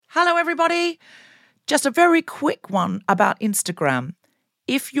Hello, everybody. Just a very quick one about Instagram.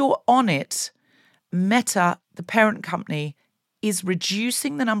 If you're on it, Meta, the parent company, is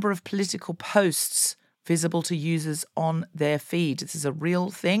reducing the number of political posts visible to users on their feed. This is a real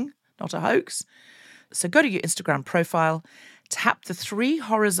thing, not a hoax. So go to your Instagram profile, tap the 3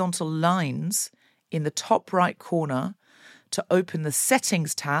 horizontal lines in the top right corner to open the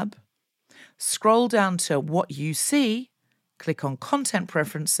Settings tab, scroll down to What You See, click on Content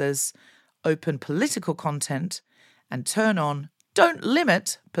Preferences, open Political Content, and turn on Don't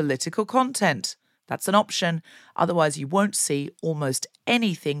Limit Political Content. That's an option. Otherwise, you won't see almost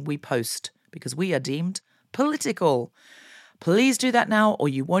anything we post because we are deemed political. Please do that now, or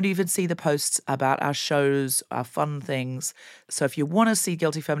you won't even see the posts about our shows, our fun things. So if you want to see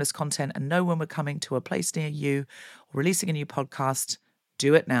Guilty Feminist content and know when we're coming to a place near you or releasing a new podcast,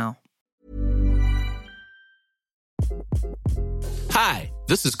 do it now. Hi,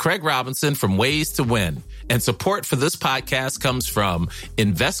 this is Craig Robinson from Ways to Win, and support for this podcast comes from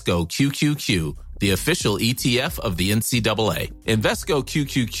Invesco QQQ, the official ETF of the NCAA. Invesco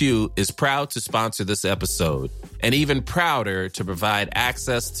QQQ is proud to sponsor this episode, and even prouder to provide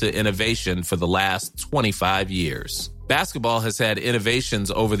access to innovation for the last 25 years. Basketball has had innovations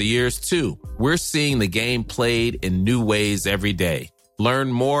over the years, too. We're seeing the game played in new ways every day.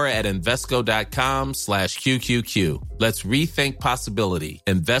 Learn more at Invesco.com/QQQ. Let's rethink possibility.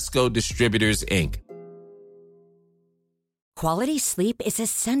 Invesco Distributors, Inc. Quality sleep is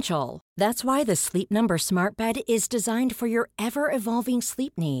essential. That's why the Sleep Number Smart Bed is designed for your ever-evolving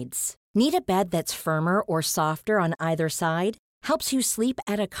sleep needs. Need a bed that's firmer or softer on either side? Helps you sleep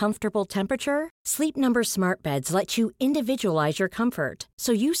at a comfortable temperature? Sleep Number Smart Beds let you individualize your comfort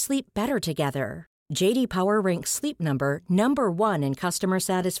so you sleep better together. J.D. Power ranks Sleep Number number 1 in customer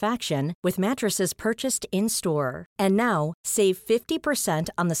satisfaction with mattresses purchased in-store. And now, save 50%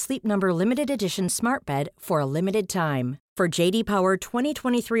 on the Sleep Number Limited Edition Smart Bed for a limited time. For J.D. Power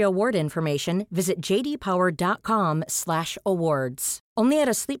 2023 award information, visit jdpower.com/awards. Only at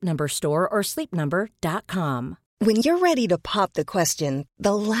a Sleep Number store or sleepnumber.com. When you're ready to pop the question,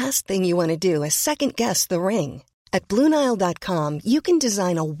 the last thing you want to do is second-guess the ring. At BlueNile.com, you can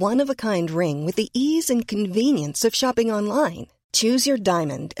design a one-of-a-kind ring with the ease and convenience of shopping online. Choose your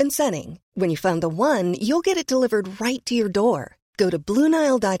diamond and setting. When you find the one, you'll get it delivered right to your door. Go to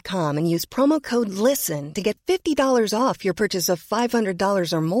BlueNile.com and use promo code LISTEN to get $50 off your purchase of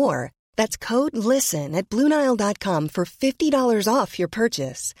 $500 or more. That's code LISTEN at BlueNile.com for $50 off your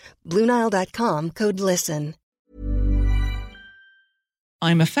purchase. BlueNile.com, code LISTEN.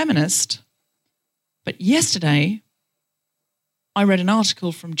 I'm a feminist. But yesterday, I read an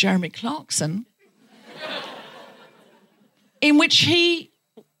article from Jeremy Clarkson in which he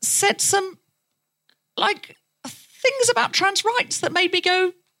said some, things about trans rights that made me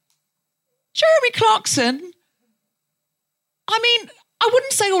go, Jeremy Clarkson? I mean, I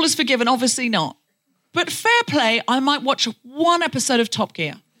wouldn't say all is forgiven, obviously not. But fair play, I might watch one episode of Top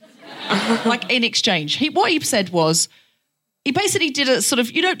Gear, in exchange. What he said was, he basically did a sort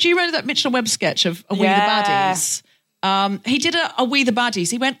of, do you remember that Mitchell & Webb sketch of We the Baddies? He did a We the Baddies.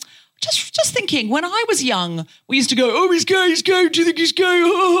 He went, just thinking, when I was young, we used to go, oh, he's gay, do you think he's gay?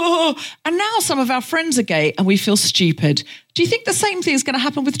 Oh. And now some of our friends are gay and we feel stupid. Do you think the same thing is going to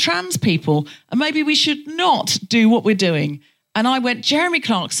happen with trans people? And maybe we should not do what we're doing. And I went, Jeremy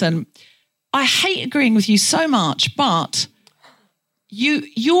Clarkson, I hate agreeing with you so much, but...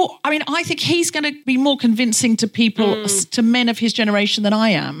 I think he's going to be more convincing to people, to men of his generation than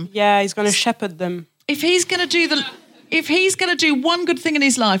I am. Yeah, he's going to shepherd them. If he's going to do one good thing in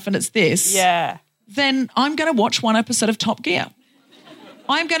his life and it's this, then I'm going to watch one episode of Top Gear.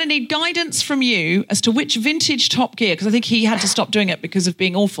 I'm going to need guidance from you as to which vintage Top Gear, because I think he had to stop doing it because of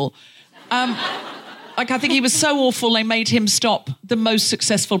being awful. I think he was so awful they made him stop the most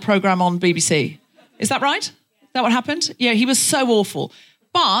successful programme on BBC. Is that right? Is that what happened? Yeah, he was so awful.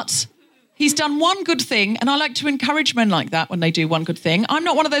 But he's done one good thing, and I like to encourage men like that when they do one good thing. I'm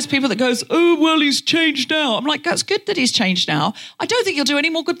not one of those people that goes, oh, well, he's changed now. I'm like, that's good that he's changed now. I don't think he'll do any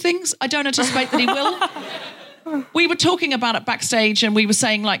more good things. I don't anticipate that he will. We were talking about it backstage, and we were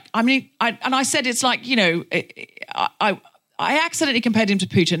saying, I said it's like, I accidentally compared him to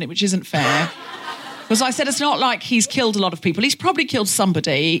Putin, which isn't fair. Because I said it's not like he's killed a lot of people. He's probably killed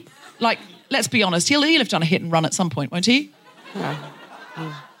somebody. Let's be honest, he'll have done a hit and run at some point, won't he?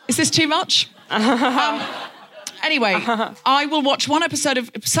 Is this too much? Anyway, I will watch one episode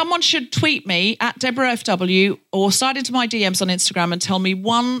of... Someone should tweet me at Deborah FW or slide into my DMs on Instagram and tell me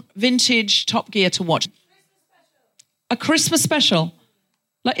one vintage Top Gear to watch. A Christmas special.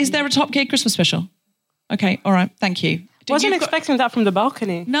 Is there a Top Gear Christmas special? Okay, all right, thank you. Wasn't expecting that from the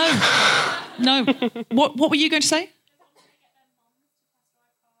balcony. No. What were you going to say?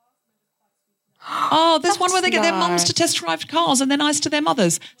 Oh, there's one where they get their mums to test drive cars and they're nice to their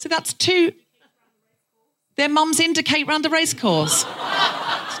mothers. So that's 2. Their mums indicate round the racecourse.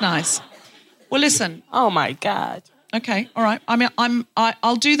 It's nice. Well, listen. Oh my God. Okay, all right. I mean,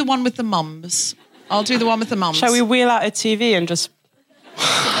 I'll do the one with the mums. Shall we wheel out a TV and just...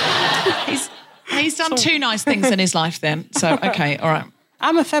 He's done 2 nice things in his life then. So, okay, all right.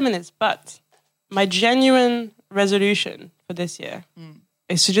 I'm a feminist, but my genuine resolution for this year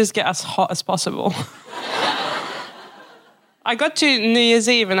is to just get as hot as possible. I got to New Year's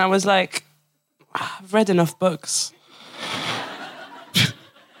Eve and I was like, I've read enough books.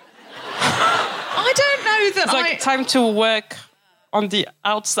 I don't know that It's like time to work on the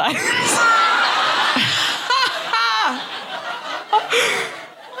outside.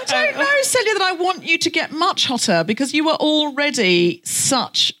 I don't know, Celia, that I want you to get much hotter because you were already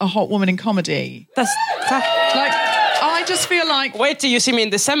such a hot woman in comedy. Like, I just feel like... Wait till you see me in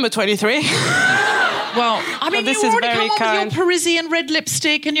December 23. Well, I mean, this you is already very come on kind. with your Parisian red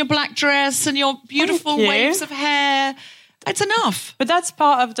lipstick and your black dress and your beautiful Thank you. waves of hair. It's enough. But that's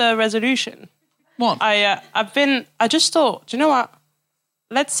part of the resolution. What? I just thought, do you know what?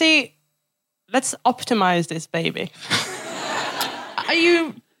 Let's optimize this baby. Are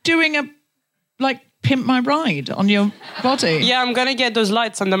you doing a, pimp my ride on your body? Yeah, I'm going to get those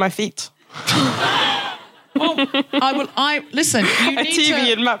lights under my feet. Well, listen, you A need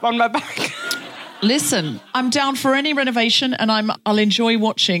TV to... on my back. Listen, I'm down for any renovation and I'll enjoy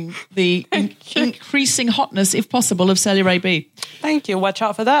watching the increasing hotness, if possible, of Celya AB. Thank you. Watch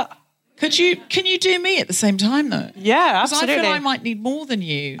out for that. Can you do me at the same time, though? Yeah, absolutely. Because I feel I might need more than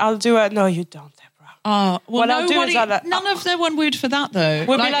you. I'll do it. No, you don't, Deborah. Well, I'll do is no one would for that, though.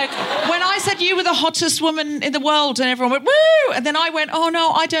 We'll be like... When I said you were the hottest woman in the world and everyone went, woo! And then I went, oh, no,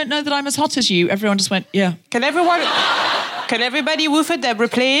 I don't know that I'm as hot as you. Everyone just went, yeah. Can everybody woo for Deborah,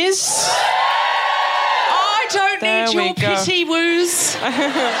 please? I don't need your pity woos.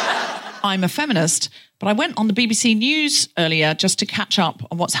 I'm a feminist, but I went on the BBC News earlier just to catch up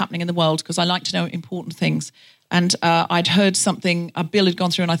on what's happening in the world because I like to know important things. And I'd heard something, a bill had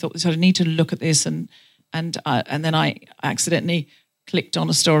gone through and I thought, I need to look at this. And then I accidentally clicked on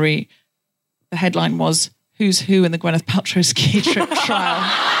a story. The headline was, Who's Who in the Gwyneth Paltrow ski trip trial.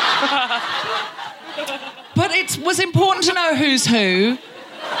 But it was important to know who's who.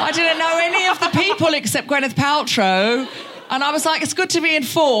 I didn't know any of the people except Gwyneth Paltrow. And I was like, it's good to be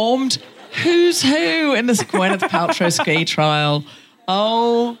informed. Who's who in this Gwyneth Paltrow ski trial?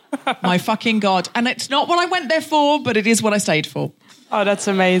 Oh, my fucking God. And it's not what I went there for, but it is what I stayed for. Oh, that's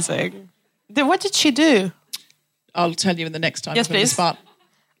amazing. What did she do? I'll tell you in the next time. Yes, please.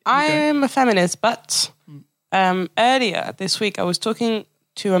 I'm a feminist, but earlier this week I was talking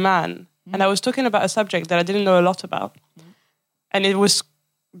to a man and I was talking about a subject that I didn't know a lot about. And it was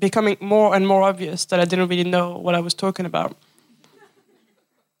becoming more and more obvious that I didn't really know what I was talking about.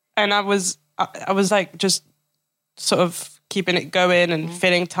 And I was like just sort of keeping it going and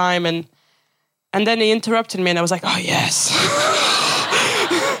filling time and then he interrupted me and I was like, oh yes.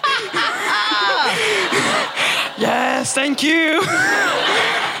 Yes, thank you.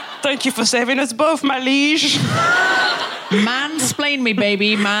 Thank you for saving us both, my liege. Mansplain me,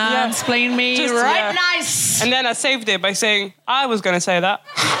 baby. Mansplain me. Just, nice. And then I saved it by saying, I was going to say that.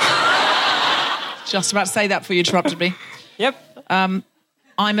 Just about to say that before you interrupted me. Yep. I'm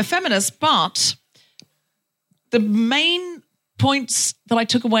a feminist, but the main points that I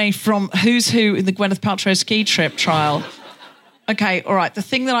took away from Who's Who in the Gwyneth Paltrow ski trip trial. Okay, all right. The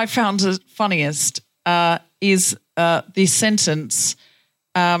thing that I found funniest is the sentence,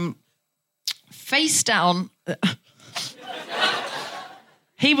 face down...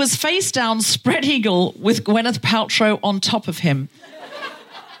 He was face down, spread eagle, with Gwyneth Paltrow on top of him.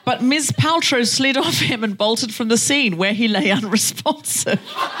 But Ms. Paltrow slid off him and bolted from the scene where he lay unresponsive.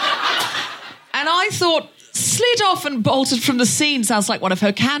 And I thought, slid off and bolted from the scene sounds like one of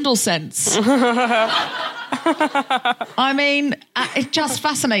her candle scents. I mean, it just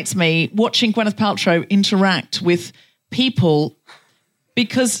fascinates me watching Gwyneth Paltrow interact with people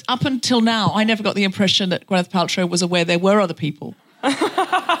because up until now, I never got the impression that Gwyneth Paltrow was aware there were other people. I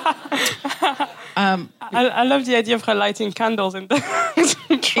love the idea of her lighting candles in the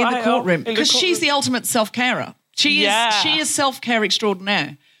courtroom because she's the ultimate self-carer. She is self-care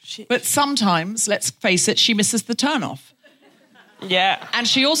extraordinaire. But sometimes, let's face it, she misses the turn-off. Yeah. And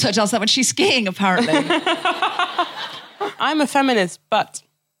she also does that when she's skiing, apparently. I'm a feminist, but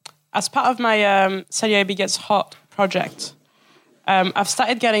as part of my Celya AB Gets Hot project, I've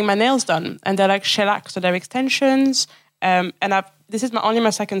started getting my nails done, and they're like shellac, so they're extensions, and this is only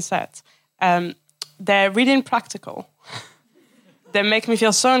my second set. They're really impractical. They make me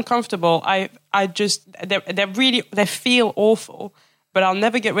feel so uncomfortable. They feel awful, but I'll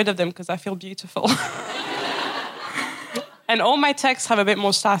never get rid of them because I feel beautiful. And all my texts have a bit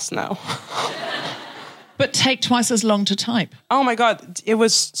more sass now. But take twice as long to type. Oh my God, it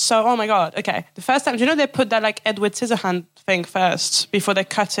was so, oh my God. Okay, the first time, they put that like Edward Scissorhand thing first before they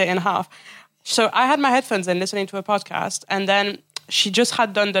cut it in half. So I had my headphones in listening to a podcast, and then she just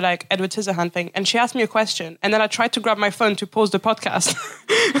had done the like Edward Scissorhand thing, and she asked me a question, and then I tried to grab my phone to pause the podcast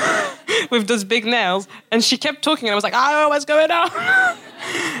with those big nails, and she kept talking, and I was like, oh, what's going on?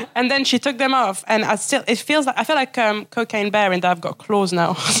 And then she took them off, and I feel like Cocaine Bear in that I've got claws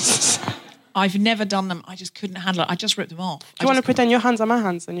now. I've never done them. I just couldn't handle it. I just ripped them off. Do you want to pretend your hands are my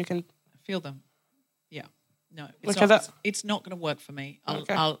hands, and you can feel them? Yeah. No, it's not going to work for me.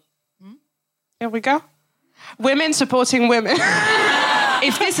 Here we go. Women supporting women.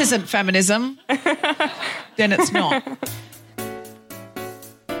 If this isn't feminism, then it's not.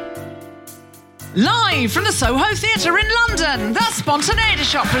 Live from the Soho Theatre in London, the Spontaneity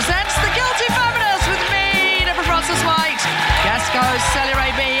Shop presents The Guilty Feminist with me, Deborah Frances-White. Guest host Celya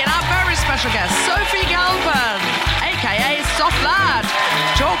AB and our very special guest, Sophie Galpin, a.k.a. Soft Lad,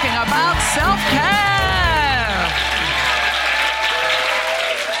 talking about self-care.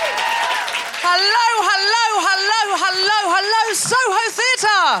 Hello, Soho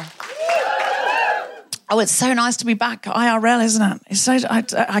Theatre! Oh, it's so nice to be back IRL, isn't it? It's so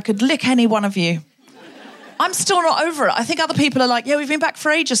I could lick any one of you. I'm still not over it. I think other people are like, yeah, we've been back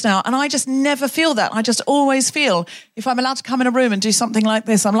for ages now, and I just never feel that. I just always feel if I'm allowed to come in a room and do something like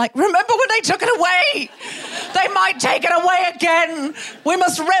this, I'm like, remember when they took it away? They might take it away again. We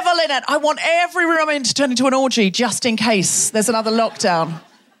must revel in it. I want every room I'm in to turn into an orgy just in case there's another lockdown.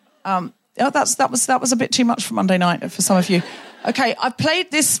 That was a bit too much for Monday night for some of you. Okay, I've played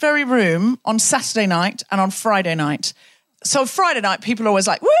this very room on Saturday night and on Friday night. So Friday night, people are always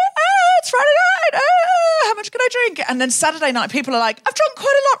like, it's Friday night, how much can I drink? And then Saturday night, people are like, I've drunk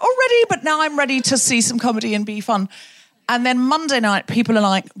quite a lot already, but now I'm ready to see some comedy and be fun. And then Monday night, people are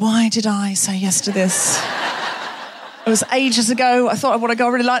like, why did I say yes to this? It was ages ago. I thought I want to go. I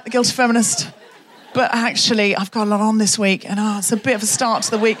really like The Guilty Feminist. But actually, I've got a lot on this week, and it's a bit of a start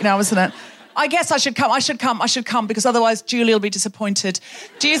to the week now, isn't it? I guess I should come, because otherwise Julie will be disappointed.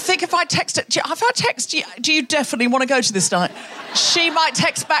 Do you think if I text you, do you definitely want to go to this night? She might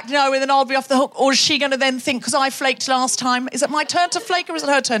text back no, and then I'll be off the hook, or is she going to then think, because I flaked last time, is it my turn to flake or is it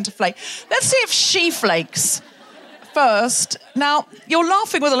her turn to flake? Let's see if she flakes first. Now, you're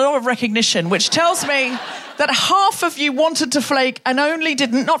laughing with a lot of recognition, which tells me that half of you wanted to flake and only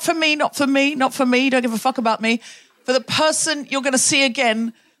didn't. Not for me, don't give a fuck about me. For the person you're going to see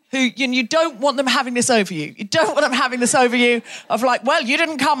again, who you don't want them having this over you. You don't want them having this over you of like, well, you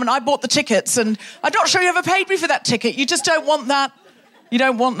didn't come and I bought the tickets and I'm not sure you ever paid me for that ticket. You just don't want that. You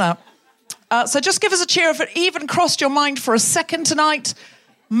don't want that. So just give us a cheer if it even crossed your mind for a second tonight.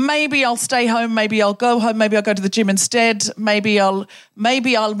 Maybe I'll stay home. Maybe I'll go home. Maybe I'll go to the gym instead. Maybe I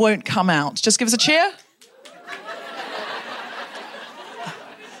won't come out. Just give us a cheer.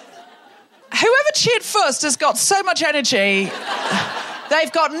 Whoever cheered first has got so much energy.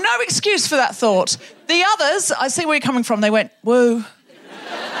 They've got no excuse for that thought. The others, I see where you're coming from. They went, woo.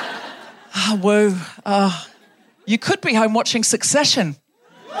 Woo. You could be home watching Succession.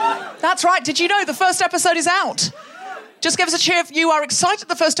 That's right. Did you know the first episode is out? Just give us a cheer if you are excited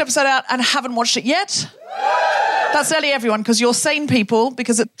the first episode out and haven't watched it yet. That's early, everyone, because you're sane people,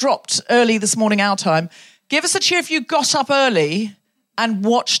 because it dropped early this morning our time. Give us a cheer if you got up early and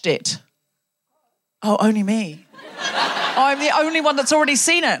watched it. Oh, only me. I'm the only one that's already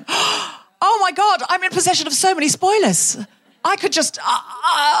seen it. Oh my God, I'm in possession of so many spoilers. I could just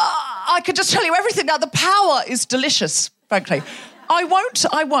tell you everything. Now, the power is delicious, frankly. I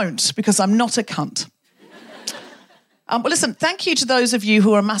won't, because I'm not a cunt. Well, listen, thank you to those of you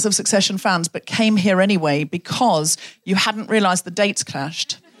who are massive Succession fans but came here anyway because you hadn't realised the dates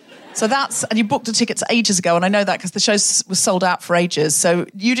clashed. So and you booked the tickets ages ago, and I know that because the show was sold out for ages, so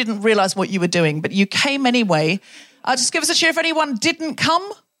you didn't realise what you were doing, but you came anyway. Just give us a cheer if anyone didn't come.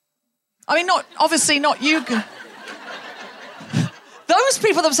 I mean, obviously not you. Those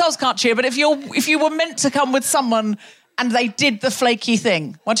people themselves can't cheer, but if you were meant to come with someone and they did the flaky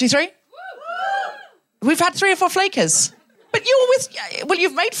thing. 1, 2, 3. We've had 3 or 4 flakers. But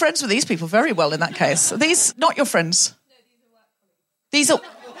you've made friends with these people very well in that case. Are these not your friends? These are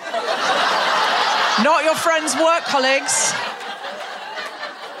not your friends' work colleagues.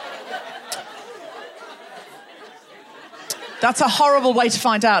 That's a horrible way to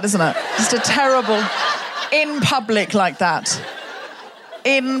find out, isn't it? Just a terrible... In public like that.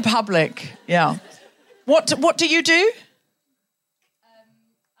 In public, yeah. What do you do?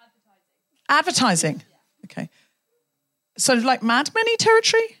 Advertising. Okay. So like Mad Men-y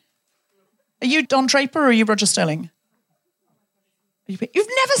territory? Are you Don Draper or are you Roger Sterling? You've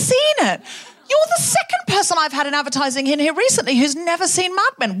never seen it. You're the second person I've had in advertising in here recently who's never seen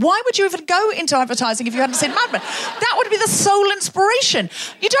Mad Men. Why would you even go into advertising if you hadn't seen Mad Men? That would be the sole inspiration.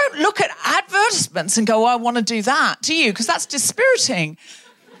 You don't look at advertisements and go, I want to do that, do you? Because that's dispiriting.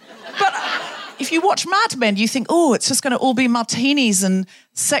 But if you watch Mad Men, you think, oh, it's just going to all be martinis and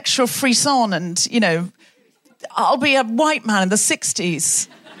sexual frisson and, you know, I'll be a white man in the 60s.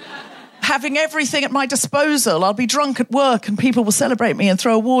 Having everything at my disposal. I'll be drunk at work and people will celebrate me and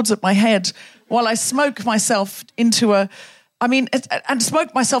throw awards at my head while I smoke myself into and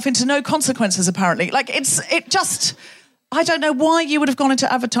smoke myself into no consequences, apparently. Like, I don't know why you would have gone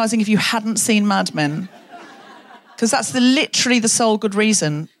into advertising if you hadn't seen Mad Men. Because that's literally the sole good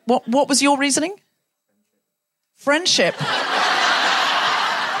reason. What was your reasoning? Friendship.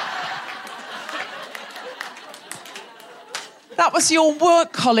 That was your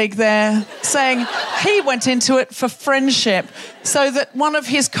work colleague there saying he went into it for friendship so that one of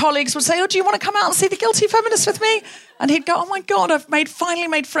his colleagues would say, oh, do you want to come out and see The Guilty Feminist with me? And he'd go, oh, my God, I've finally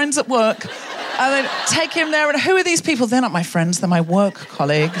made friends at work. And then take him there and who are these people? They're not my friends, they're my work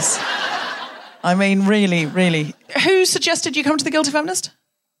colleagues. I mean, really, really. Who suggested you come to The Guilty Feminist?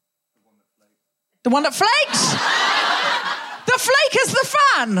 The one that flaked? The flake is the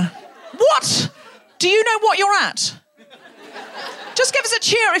fan. What? Do you know what you're at? Just give us a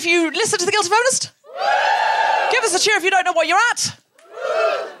cheer if you listen to The Guilty Feminist. Give us a cheer if you don't know what you're at.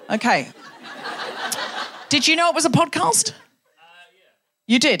 Okay. Did you know it was a podcast?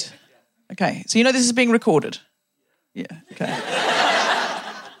 You did? Okay. So you know this is being recorded? Yeah, okay.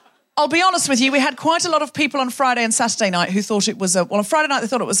 I'll be honest with you, we had quite a lot of people on Friday and Saturday night who thought it was on Friday night they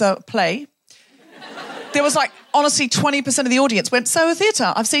thought it was a play. There was honestly, 20% of the audience went, so a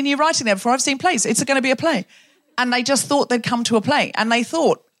theatre, I've seen you writing there before, I've seen plays, it's going to be a play. And they just thought they'd come to a play. And they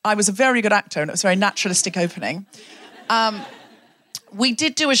thought I was a very good actor and it was a very naturalistic opening. We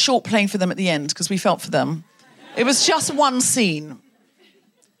did do a short playing for them at the end because we felt for them. It was just one scene.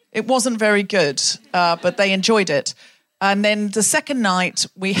 It wasn't very good, but they enjoyed it. And then the second night,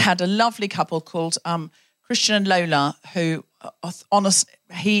 we had a lovely couple called Christian and Lola, who,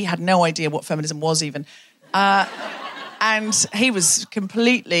 he had no idea what feminism was even. And he was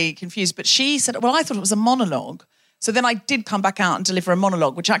completely confused. But she said, well, I thought it was a monologue. So then I did come back out and deliver a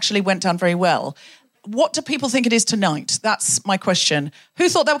monologue, which actually went down very well. What do people think it is tonight? That's my question. Who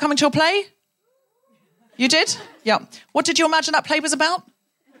thought they were coming to a play? You did? Yeah. What did you imagine that play was about?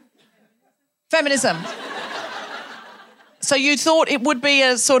 Feminism. So you thought it would be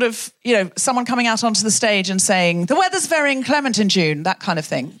a sort of, someone coming out onto the stage and saying, the weather's very inclement in June, that kind of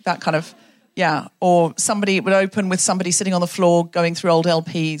thing. That kind of, yeah. Or it would open with somebody sitting on the floor going through old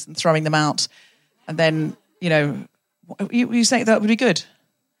LPs and throwing them out. And then, you think that would be good?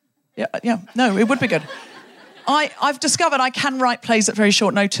 Yeah. No, it would be good. I've discovered I can write plays at very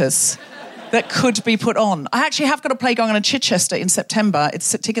short notice that could be put on. I actually have got a play going on in Chichester in September.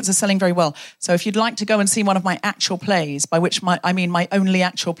 Tickets are selling very well. So if you'd like to go and see one of my actual plays, by which I mean my only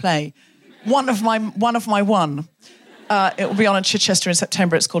actual play, one of my one, it will be on in Chichester in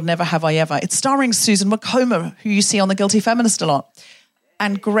September. It's called Never Have I Ever. It's starring Susan McComber, who you see on The Guilty Feminist a lot,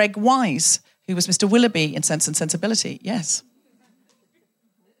 and Greg Wise, who was Mr. Willoughby in Sense and Sensibility. Yes.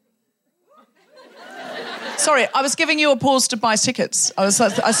 Sorry, I was giving you a pause to buy tickets. I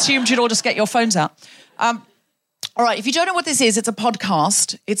assumed you'd all just get your phones out. All right, if you don't know what this is, it's a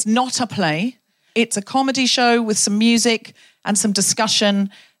podcast. It's not a play. It's a comedy show with some music and some discussion.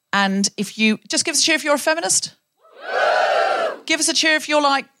 And just give us a cheer if you're a feminist. Give us a cheer if you're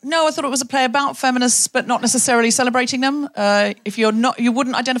like, no, I thought it was a play about feminists, but not necessarily celebrating them. If you're not, you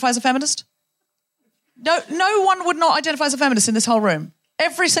wouldn't identify as a feminist. No one would not identify as a feminist in this whole room.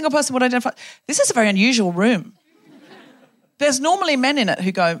 Every single person would identify. This is a very unusual room. There's normally men in it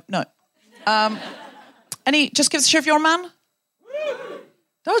who go, no. Just give us a cheer if you're a man.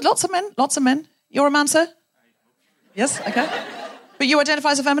 No, lots of men. You're a man, sir? Yes, okay. But you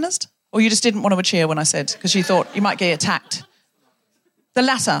identify as a feminist? Or you just didn't want to cheer when I said, because you thought you might get attacked? The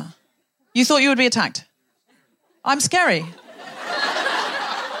latter. You thought you would be attacked? I'm scary.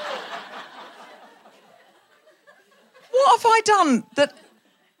 What have I done that...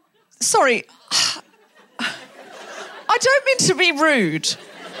 Sorry, I don't mean to be rude,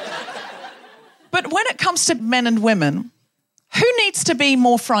 but when it comes to men and women, who needs to be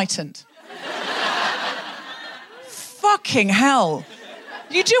more frightened? Fucking hell.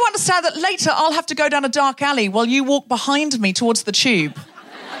 You do understand that later I'll have to go down a dark alley while you walk behind me towards the tube.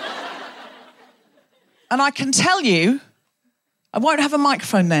 And I can tell you, I won't have a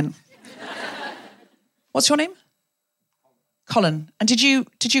microphone then. What's your name? Colin. And did you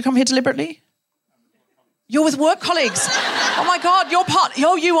come here deliberately? You're with work colleagues. Oh my God,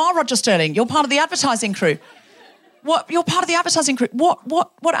 you are Roger Sterling. You're part of the advertising crew. What? You're part of the advertising crew. What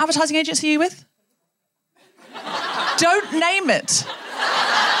advertising agency are you with? Don't name it.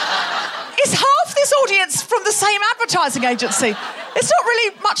 Is half this audience from the same advertising agency? It's not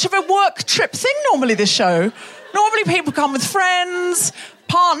really much of a work trip thing normally, this show. Normally people come with friends,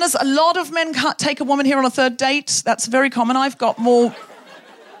 partners. A lot of men can't take a woman here on a third date. That's very common. I've got more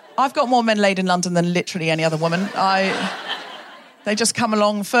men laid in London than literally any other woman. They just come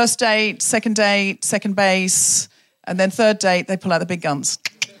along, first date, second base, and then third date, they pull out the big guns.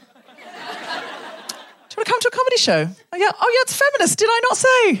 Do you want to come to a comedy show? Oh yeah, it's feminist, did I not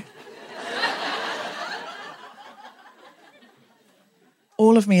say?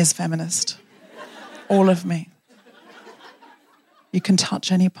 All of me is feminist. All of me. You can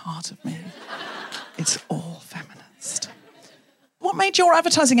touch any part of me. It's all feminist. What made your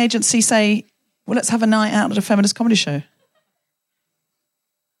advertising agency say, well, let's have a night out at a feminist comedy show?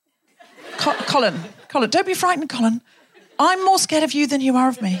 Colin, don't be frightened, Colin. I'm more scared of you than you are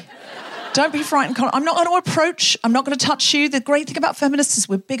of me. Don't be frightened, Colin. I'm not going to approach. I'm not going to touch you. The great thing about feminists is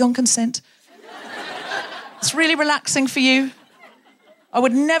we're big on consent. It's really relaxing for you. I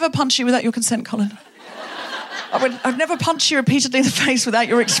would never punch you without your consent, Colin. I'd never punch you repeatedly in the face without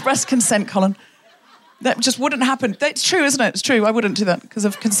your express consent, Colin. That just wouldn't happen. It's true, isn't it? It's true. I wouldn't do that because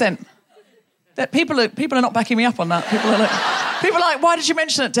of consent. That people are not backing me up on that. People are like, why did you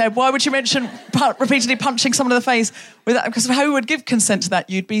mention it, Deb? Why would you mention repeatedly punching someone in the face with that? Because who would give consent to that?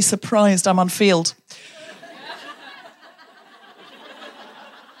 You'd be surprised. I'm unfeeled.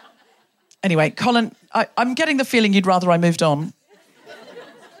 Anyway, Colin, I'm getting the feeling you'd rather I moved on.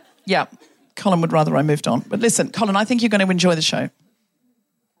 Yeah, Colin would rather I moved on. But listen, Colin, I think you're going to enjoy the show.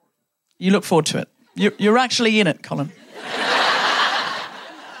 You look forward to it. You're actually in it, Colin.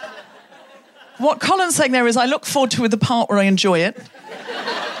 What Colin's saying there is I look forward to the part where I enjoy it.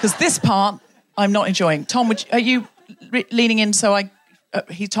 Because this part, I'm not enjoying. Tom, are you leaning in so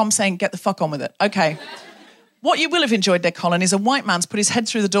Tom's saying, get the fuck on with it. Okay. What you will have enjoyed there, Colin, is a white man's put his head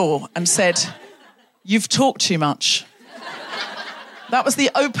through the door and said, you've talked too much. That was the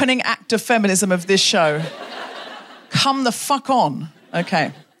opening act of feminism of this show. Come the fuck on.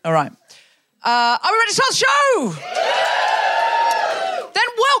 Okay, all right. Are we ready to start the show? Then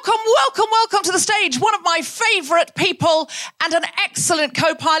welcome to the stage, one of my favourite people and an excellent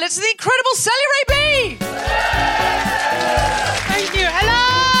co-pilot, the incredible Celya AB. Thank you.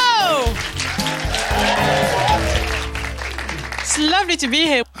 Hello. It's lovely to be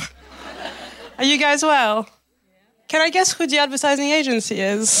here. Are you guys well? Can I guess who the advertising agency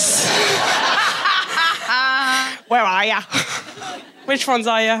is? Where are ya? Which ones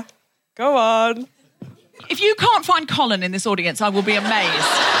are ya? Go on. If you can't find Colin in this audience, I will be amazed.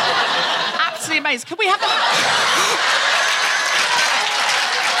 Absolutely amazed. Can we have a...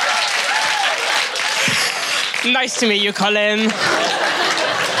 Nice to meet you, Colin.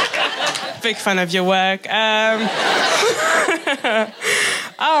 Big fan of your work.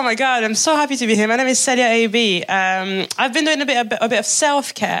 Oh my God, I'm so happy to be here. My name is Celya AB. I've been doing a bit of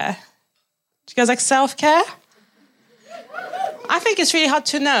self-care. Do you guys like self-care? I think it's really hard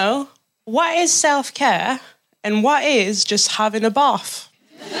to know what is self-care and what is just having a bath.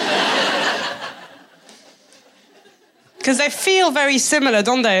 Because they feel very similar,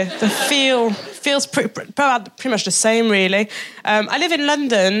 don't they? They feels pretty much the same, really. I live in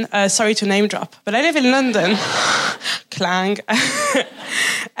London. Sorry to name drop, but I live in London. Clang.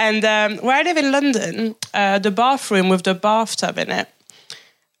 And where I live in London, the bathroom with the bathtub in it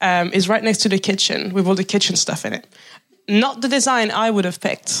is right next to the kitchen with all the kitchen stuff in it. Not the design I would have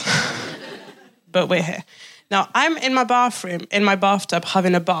picked, but we're here. Now, I'm in my bathroom, in my bathtub,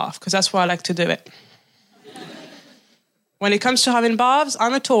 having a bath, because that's why I like to do it. When it comes to having baths,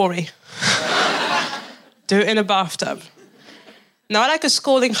 I'm a Tory. Do it in a bathtub. Now, I like a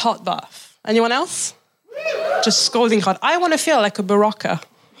scalding hot bath. Anyone else? Just scalding hot. I want to feel like a Barocca.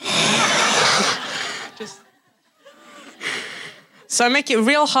 So I make it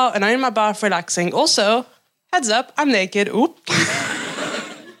real hot and I'm in my bath relaxing. Also, heads up, I'm naked. Oop.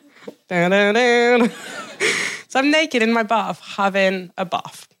 So I'm naked in my bath, having a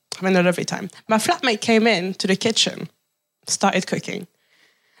bath, having a lovely time. My flatmate came in to the kitchen, started cooking.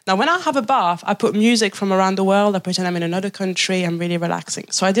 Now, when I have a bath, I put music from around the world. I pretend I'm in another country. I'm really relaxing.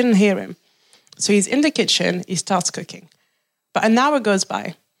 So I didn't hear him. So he's in the kitchen. He starts cooking. But an hour goes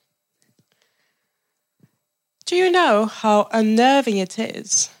by. Do you know how unnerving it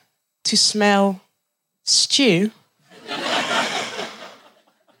is to smell stew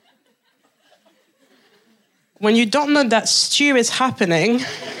when you don't know that stew is happening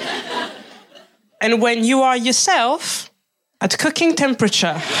and when you are yourself at cooking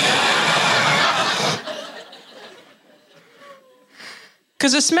temperature?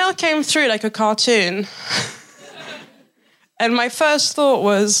 Because the smell came through like a cartoon. And my first thought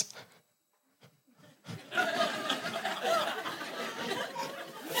was,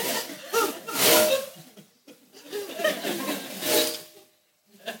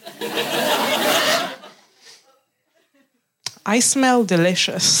 I smell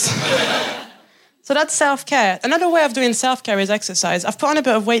delicious. So that's self-care. Another way of doing self-care is exercise. I've put on a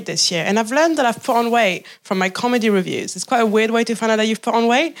bit of weight this year, and I've learned that I've put on weight from my comedy reviews. It's quite a weird way to find out that you've put on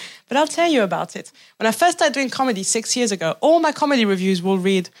weight, but I'll tell you about it. When I first started doing comedy 6 years ago, all my comedy reviews will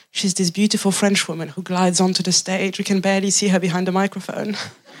read, she's this beautiful French woman who glides onto the stage. We can barely see her behind the microphone.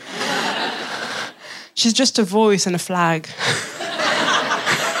 She's just a voice and a flag.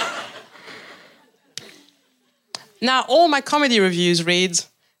 Now, all my comedy reviews read,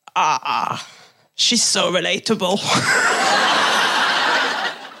 she's so relatable.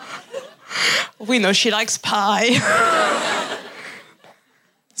 We know she likes pie.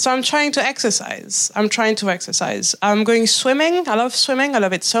 So I'm trying to exercise. I'm going swimming. I love swimming. I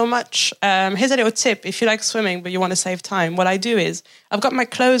love it so much. Here's a little tip. If you like swimming but you want to save time, what I do is I've got my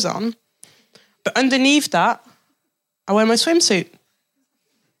clothes on, but underneath that, I wear my swimsuit.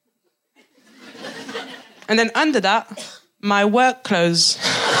 And then under that, my work clothes.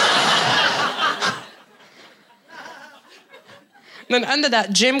 Then under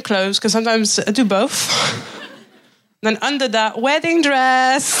that, gym clothes, because sometimes I do both. Then under that, wedding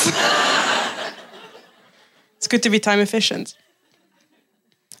dress. It's good to be time efficient.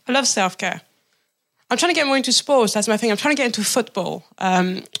 I love self-care. I'm trying to get more into sports. That's my thing. I'm trying to get into football.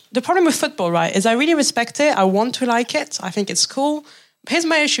 The problem with football, right, is I really respect it. I want to like it. I think it's cool. Here's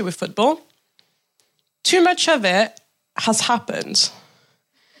my issue with football. Too much of it has happened.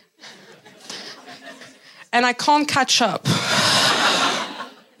 And I can't catch up.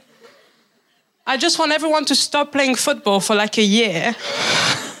 I just want everyone to stop playing football for like a year.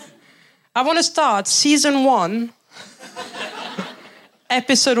 I want to start season 1,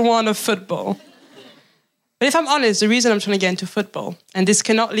 episode 1 of football. But if I'm honest, the reason I'm trying to get into football, and this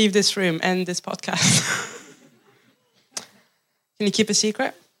cannot leave this room and this podcast. Can you keep a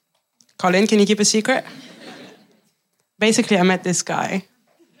secret? Colin, can you keep a secret? Basically, I met this guy.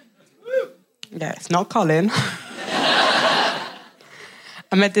 Yeah, it's not Colin.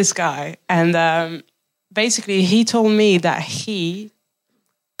 I met this guy, and basically he told me that he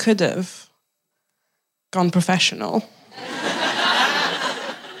could have gone professional.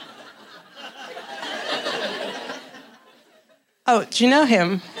 Oh, do you know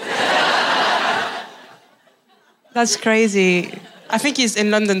him? That's crazy. I think he's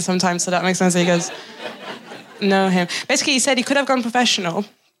in London sometimes, so that makes sense. He goes, know him. Basically, he said he could have gone professional,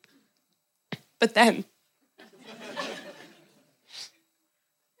 but then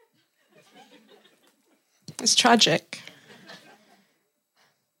it's tragic.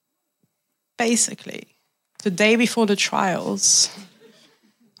 Basically, the day before the trials,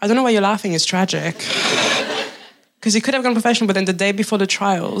 I don't know why you're laughing, it's tragic. Because he could have gone professional, but then the day before the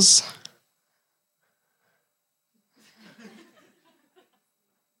trials,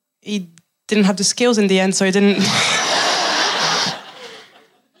 he didn't have the skills in the end, so it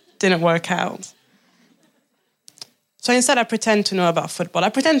didn't work out. So instead, I pretend to know about football. I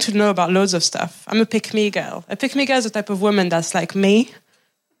pretend to know about loads of stuff. I'm a pick-me girl. A pick-me girl is the type of woman that's like me.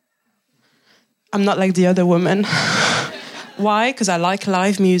 I'm not like the other woman. Why? Because I like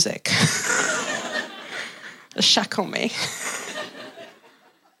live music. Just shack on me.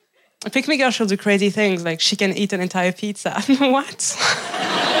 A pick-me girl, she'll do crazy things, like she can eat an entire pizza. What?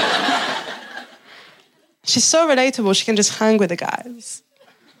 She's so relatable, she can just hang with the guys.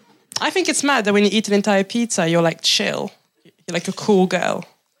 I think it's mad that when you eat an entire pizza, you're like chill. You're like a cool girl.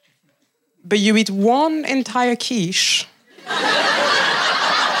 But you eat one entire quiche.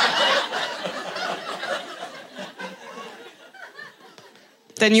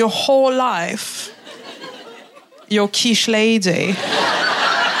 Then your whole life, you're quiche lady.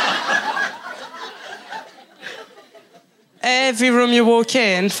 Every room you walk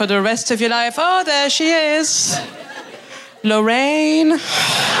in for the rest of your life, oh, there she is. Lorraine.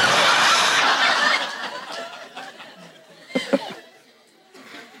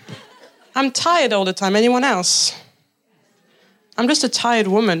 I'm tired all the time. Anyone else? I'm just a tired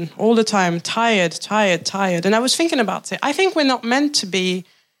woman all the time. Tired. And I was thinking about it. I think we're not meant to be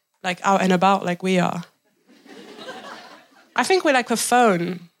like out and about like we are. I think we're like a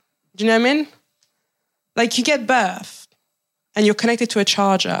phone. Do you know what I mean? Like you get birth and you're connected to a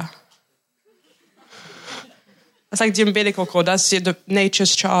charger. That's like the umbilical cord. That's the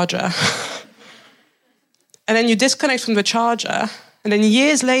nature's charger. And then you disconnect from the charger, and then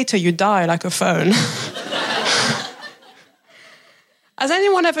years later you die like a phone. Has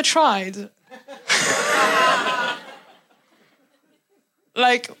anyone ever tried?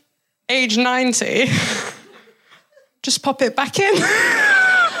 Like, age 90, just pop it back in.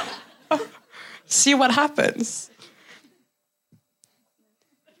 See what happens.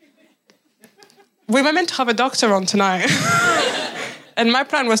 We were meant to have a doctor on tonight. And my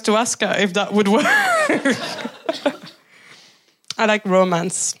plan was to ask her if that would work. I like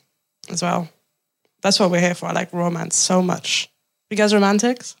romance as well. That's what we're here for. I like romance so much. You guys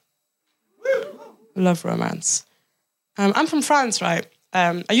romantics? Love romance. I'm from France, right?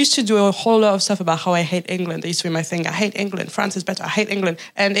 I used to do a whole lot of stuff about how I hate England. It used to be my thing. I hate England. France is better. I hate England.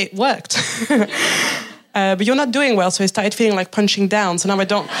 And it worked. But you're not doing well, so I started feeling like punching down. So now I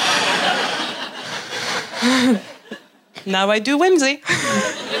don't... Now I do whimsy.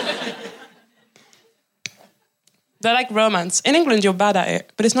 They're like romance. In England, you're bad at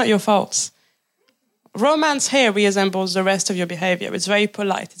it, but it's not your fault. Romance here resembles the rest of your behavior. It's very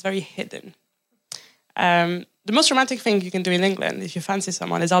polite. It's very hidden. The most romantic thing you can do in England, if you fancy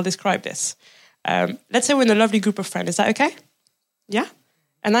someone, is I'll describe this. Let's say we're in a lovely group of friends. Is that okay? Yeah?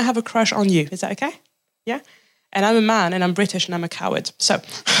 And I have a crush on you. Is that okay? Yeah? And I'm a man, and I'm British, and I'm a coward. So...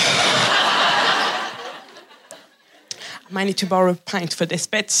 I might need to borrow a pint for this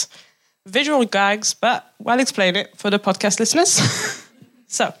bit. Visual gags, but I'll explain it for the podcast listeners.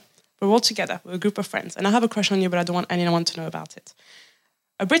 So, we're all together. We're a group of friends. And I have a crush on you, but I don't want anyone to know about it.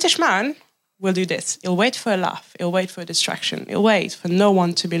 A British man will do this. He'll wait for a laugh. He'll wait for a distraction. He'll wait for no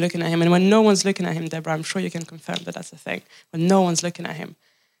one to be looking at him. And when no one's looking at him, Deborah, I'm sure you can confirm that that's the thing. When no one's looking at him,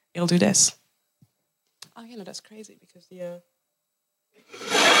 he'll do this. Oh, you know, that's crazy because the...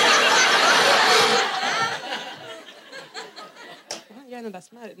 Yeah, no,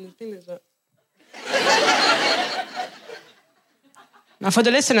 that's mad. And the thing is that... Now, for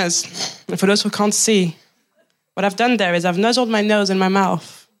the listeners, and for those who can't see, what I've done there is I've nuzzled my nose and my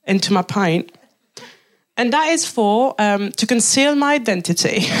mouth into my pint. And that is for to conceal my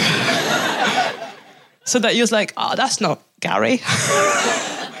identity. So that you're like, oh, that's not Gary.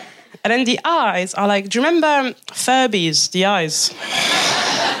 And then the eyes are like, do you remember Furbies, the eyes?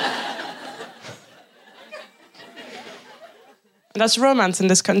 That's romance in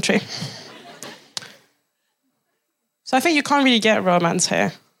this country. So I think you can't really get romance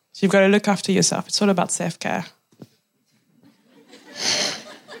here. So you've got to look after yourself. It's all about self-care.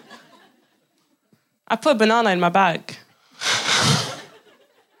 I put a banana in my bag.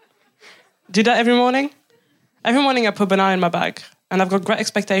 Do that every morning? Every morning I put a banana in my bag. And I've got great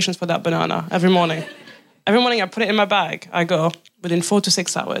expectations for that banana every morning. Every morning I put it in my bag. I go within 4 to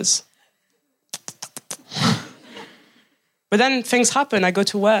 6 hours. But then things happen. I go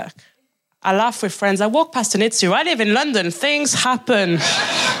to work. I laugh with friends. I walk past an Itzu. I live in London. Things happen.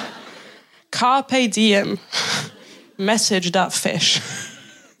 Carpe diem. Message that fish.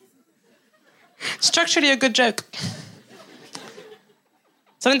 Structurally a good joke.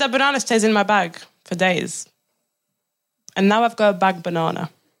 So then that banana stays in my bag for days. And now I've got a bag banana.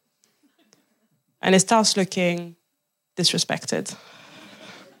 And it starts looking disrespected.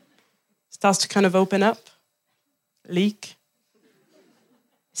 Starts to kind of open up, leak.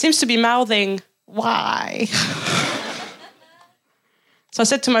 Seems to be mouthing, why? So I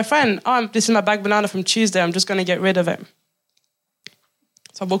said to my friend, this is my bag banana from Tuesday, I'm just going to get rid of it.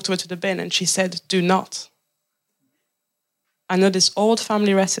 So I walked over to the bin and she said, do not. I know this old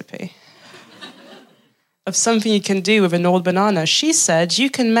family recipe of something you can do with an old banana. She said, you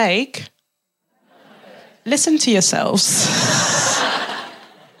can make... Listen to yourselves.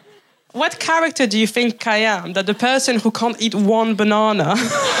 What character do you think I am that the person who can't eat one banana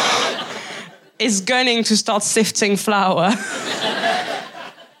is going to start sifting flour?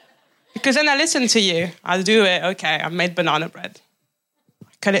 Because then I listen to you. I'll do it. Okay, I've made banana bread.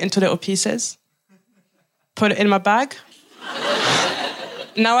 Cut it into little pieces. Put it in my bag.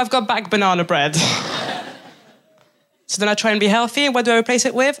 Now I've got bag banana bread. So then I try and be healthy. What do I replace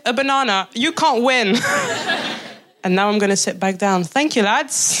it with? A banana. You can't win. And now I'm going to sit back down. Thank you,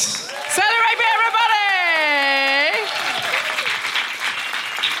 lads. Celebrate me, everybody!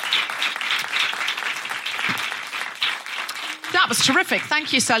 That was terrific.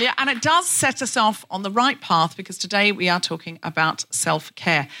 Thank you, Celya. And it does set us off on the right path because today we are talking about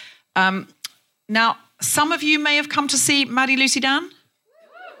self-care. Now, some of you may have come to see Maddie Lucy Dan.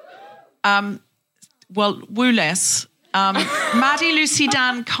 Well, woo less. Maddie Lucy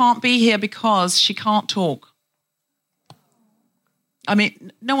Dan can't be here because she can't talk. I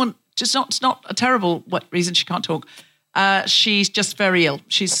mean, no one, it's not a terrible reason she can't talk. She's just very ill.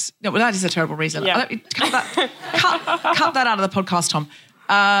 That is a terrible reason. Yeah. Cut that out of the podcast, Tom.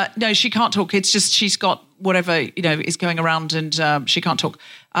 No, she can't talk. It's just she's got whatever, is going around and she can't talk.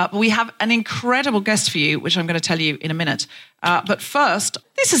 But we have an incredible guest for you, which I'm going to tell you in a minute. But first,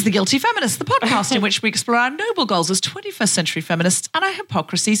 this is The Guilty Feminist, the podcast in which we explore our noble goals as 21st century feminists and our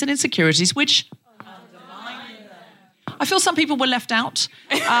hypocrisies and insecurities, which I feel some people were left out.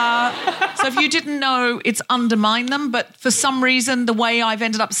 So if you didn't know, it's undermine them. But for some reason, the way I've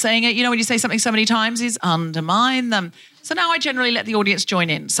ended up saying it, when you say something so many times, is undermine them. So now I generally let the audience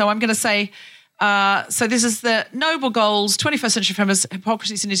join in. So I'm going to say, so this is the noble goals, 21st century feminists,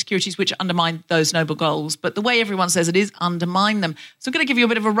 hypocrisies and insecurities, which undermine those noble goals. But the way everyone says it is undermine them. So I'm going to give you a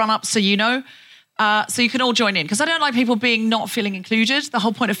bit of a run-up so you know. So you can all join in, because I don't like people not feeling included. The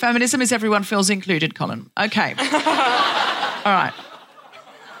whole point of feminism is everyone feels included, Colin. Okay. All right.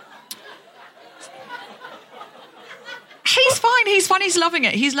 He's fine. He's loving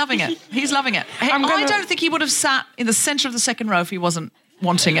it. He's loving it. I don't think he would have sat in the centre of the second row if he wasn't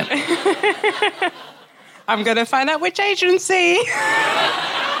wanting it. I'm going to find out which agency.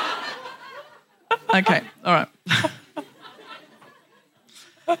 Okay. All right.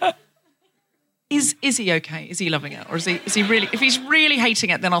 Is he okay? Is he loving it? Or is he really... If he's really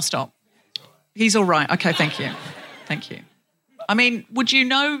hating it, then I'll stop. He's all right. Okay, thank you. Thank you. I mean, would you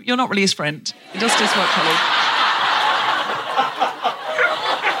know you're not really his friend? It does just work, Colin.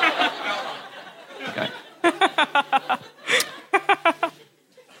 Okay.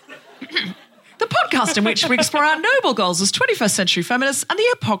 The podcast in which we explore our noble goals as 21st century feminists and the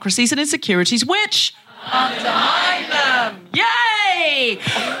hypocrisies and insecurities which... undermine them! Yay!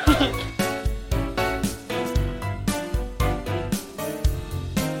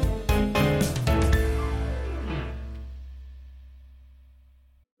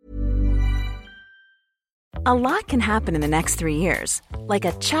 A lot can happen in the next 3 years. Like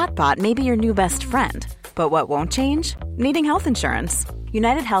a chatbot may be your new best friend. But what won't change? Needing health insurance.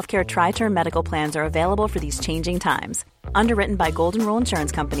 United Healthcare Tri-Term Medical Plans are available for these changing times. Underwritten by Golden Rule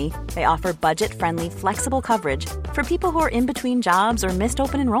Insurance Company, they offer budget-friendly, flexible coverage for people who are in between jobs or missed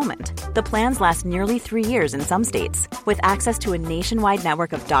open enrollment. The plans last nearly 3 years in some states, with access to a nationwide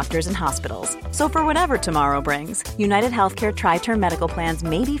network of doctors and hospitals. So for whatever tomorrow brings, United Healthcare Tri-Term Medical Plans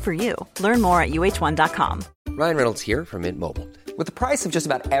may be for you. Learn more at uh1.com. Ryan Reynolds here from Mint Mobile. With the price of just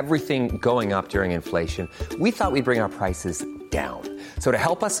about everything going up during inflation, we thought we'd bring our prices down. So to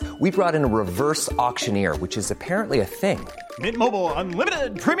help us, we brought in a reverse auctioneer, which is apparently a thing. Mint Mobile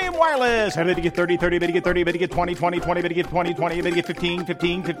Unlimited Premium Wireless. How to get 30, 30, bit to get 30, bit to get 20, 20, 20, bit to get 20, 20, bit to get 15,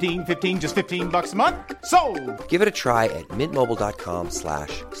 15, 15, 15, just $15 a month? Sold! Give it a try at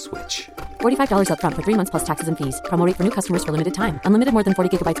mintmobile.com/switch. $45 up front for 3 months plus taxes and fees. Promo rate for new customers for limited time. Unlimited more than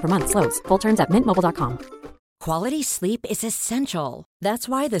 40 gigabytes per month. Slows full terms at mintmobile.com. Quality sleep is essential. That's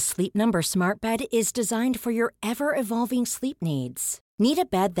why the Sleep Number Smart Bed is designed for your ever-evolving sleep needs. Need a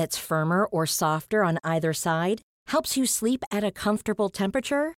bed that's firmer or softer on either side? Helps you sleep at a comfortable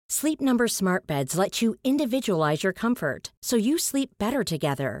temperature? Sleep Number Smart Beds let you individualize your comfort, so you sleep better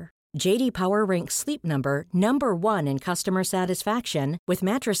together. J.D. Power ranks Sleep Number number 1 in customer satisfaction with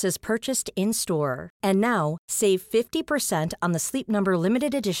mattresses purchased in-store. And now, save 50% on the Sleep Number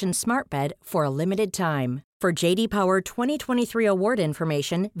Limited Edition Smart Bed for a limited time. For J.D. Power 2023 award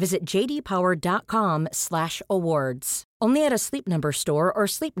information, visit jdpower.com/awards. Only at a Sleep Number store or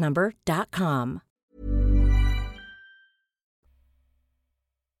sleepnumber.com.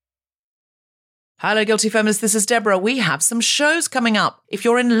 Hello, Guilty Feminists. This is Deborah. We have some shows coming up. If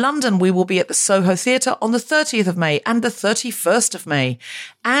you're in London, we will be at the Soho Theatre on the 30th of May and the 31st of May.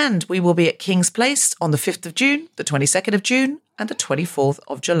 And we will be at King's Place on the 5th of June, the 22nd of June, and the 24th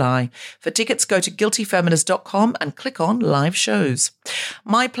of July. For tickets, go to guiltyfeminist.com and click on live shows.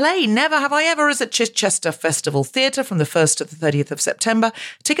 My play, Never Have I Ever, is at Chichester Festival Theatre from the 1st to the 30th of September.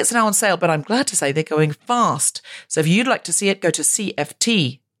 Tickets are now on sale, but I'm glad to say they're going fast. So if you'd like to see it, go to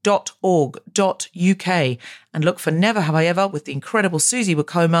cft.org.uk and look for Never Have I Ever with the incredible Susie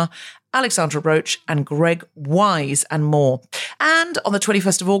Wokoma, Alexandra Roach and Greg Wise and more. And on the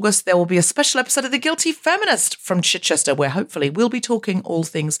 21st of August, there will be a special episode of The Guilty Feminist from Chichester where hopefully we'll be talking all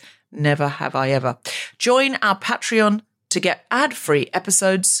things Never Have I Ever. Join our Patreon to get ad-free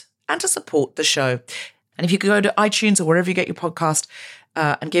episodes and to support the show. And if you could go to iTunes or wherever you get your podcast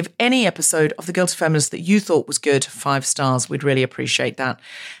and give any episode of The Guilty Feminist that you thought was good 5 stars, we'd really appreciate that.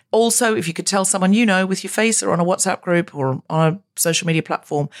 Also, if you could tell someone you know with your face or on a WhatsApp group or on a social media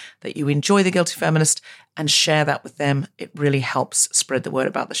platform that you enjoy The Guilty Feminist and share that with them, it really helps spread the word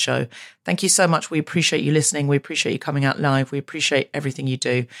about the show. Thank you so much. We appreciate you listening. We appreciate you coming out live. We appreciate everything you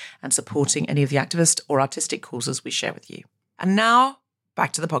do and supporting any of the activist or artistic causes we share with you. And now,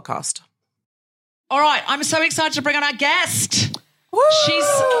 back to the podcast. All right, I'm so excited to bring on our guest. Woo!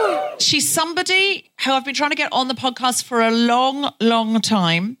 She's somebody who I've been trying to get on the podcast for a long, long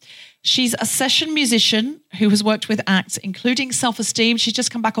time. She's a session musician who has worked with acts, including Self-Esteem. She's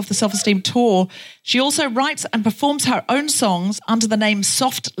just come back off the Self-Esteem tour. She also writes and performs her own songs under the name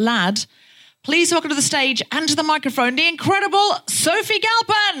Soft Lad. Please welcome to the stage and to the microphone the incredible Sophie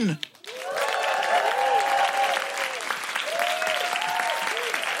Galpin.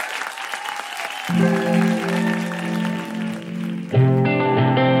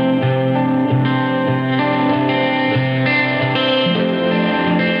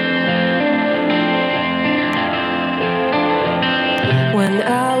 When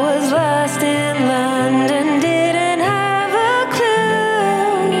I was lost in London, didn't have a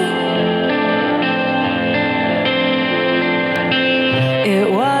clue.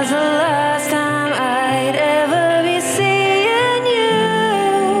 It was a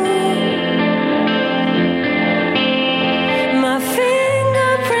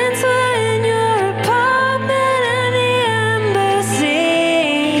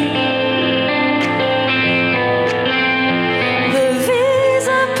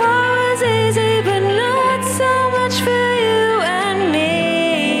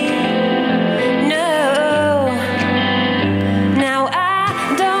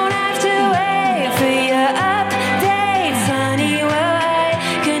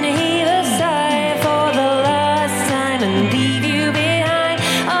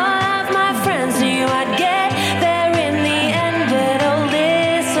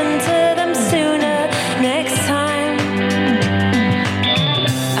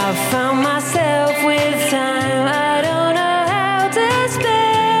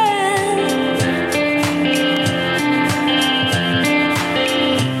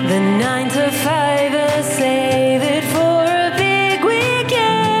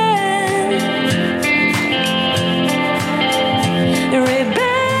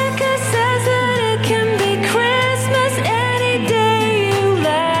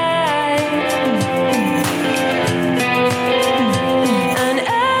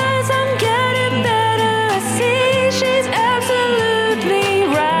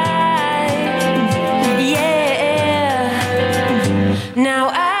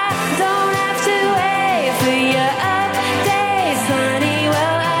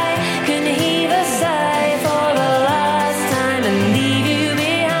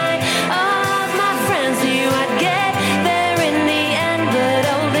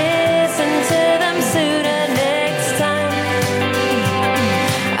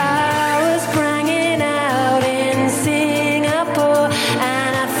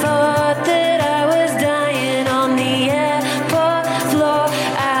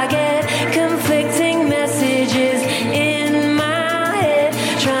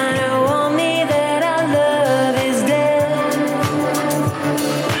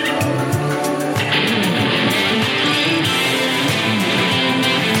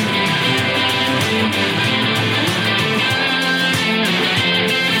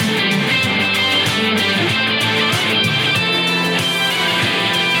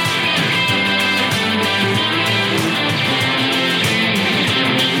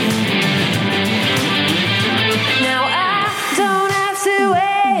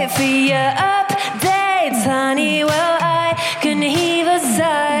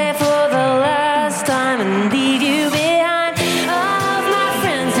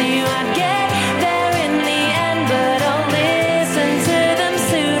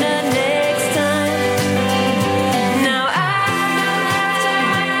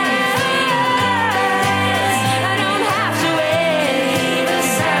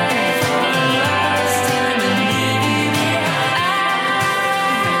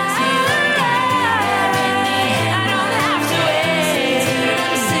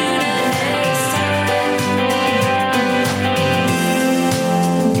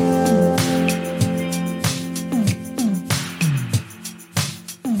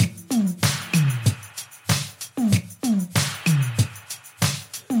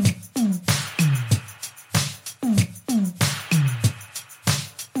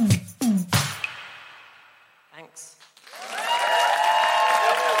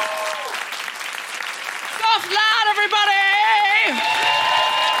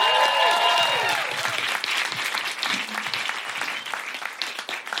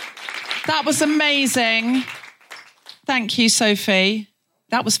That was amazing. Thank you, Sophie.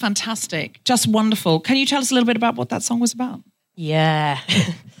 That was fantastic. Just wonderful. Can you tell us a little bit about what that song was about? Yeah.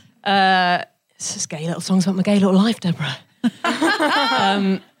 It's just gay little songs about my gay little life, Deborah.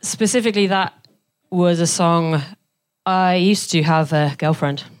 Specifically, that was a song. I used to have a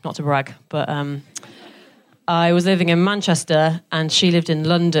girlfriend, not to brag, but I was living in Manchester and she lived in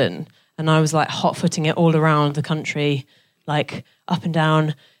London, and I was like hot-footing it all around the country, like up and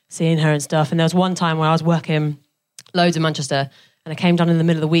down, seeing her and stuff. And there was one time where I was working loads in Manchester and I came down in the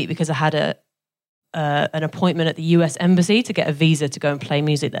middle of the week because I had an appointment at the US Embassy to get a visa to go and play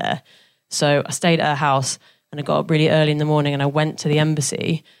music there. So I stayed at her house and I got up really early in the morning and I went to the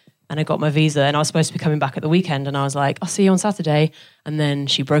embassy and I got my visa and I was supposed to be coming back at the weekend and I was like, I'll see you on Saturday. And then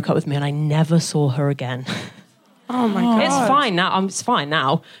she broke up with me and I never saw her again. Oh my God. It's fine now. It's fine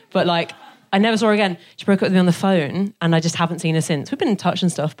now. But like, I never saw her again. She broke up with me on the phone and I just haven't seen her since. We've been in touch and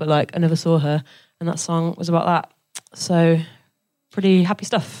stuff, but like, I never saw her. And that song was about that. So pretty happy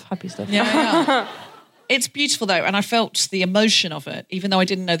stuff. Yeah. It's beautiful though, and I felt the emotion of it. Even though I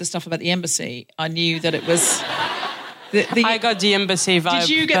didn't know the stuff about the embassy, I knew that it was... I got the embassy vibe. Did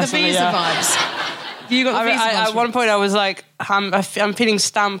you get the visa vibes? You got the visa vibes? At one point I was like, I'm feeling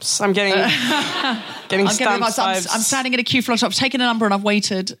stamps. I'm getting stamps vibes. I'm standing in a queue for a lot. I've taken a number and I've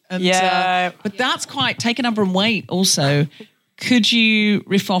waited. And, but that's quite... Take a number and wait also. Could you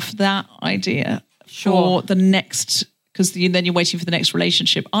riff off that idea for the next... Because then you're waiting for the next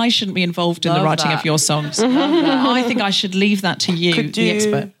relationship. I shouldn't be involved in the writing of your songs. I think I should leave that to you, the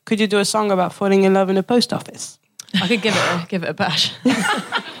expert. Could you do a song about falling in love in a post office? I could give it a bash. We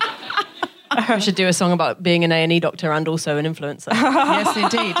should do a song about being an A&E doctor and also an influencer. Yes,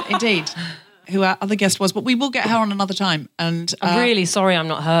 indeed. Who our other guest was, but we will get her on another time. And I'm really sorry I'm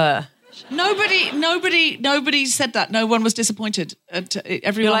not her. Nobody said that. No one was disappointed.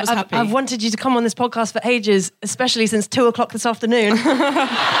 Everyone was happy. I've wanted you to come on this podcast for ages, especially since 2:00 this afternoon. But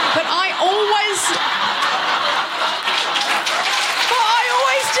I always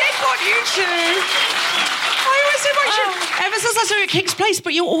did want you to. Ever since I saw you at King's Place,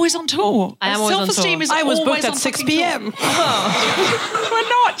 but you're always on tour. I am always on tour. Self-esteem is I was always booked at 6 p.m. You were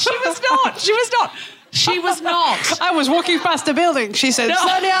not. She was not. I was walking past the building. She said,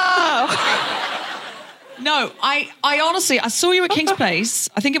 Celya! No, I honestly, I saw you at King's Place.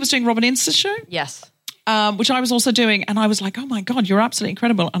 I think it was doing Robin Ince's show. Yes. Which I was also doing. And I was like, oh my God, you're absolutely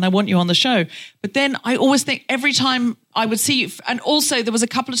incredible. And I want you on the show. But then I always think every time I would see you, and also there was a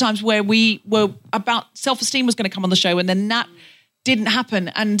couple of times where we were about self-esteem was going to come on the show and then that didn't happen,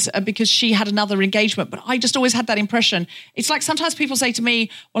 and because she had another engagement. But I just always had that impression. It's like sometimes people say to me,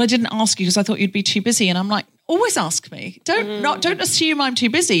 well, I didn't ask you because I thought you'd be too busy. And I'm like, always ask me. Don't assume I'm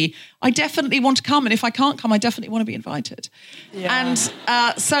too busy. I definitely want to come. And if I can't come, I definitely want to be invited. Yeah. And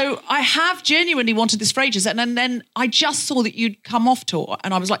so I have genuinely wanted this for ages. And then I just saw that you'd come off tour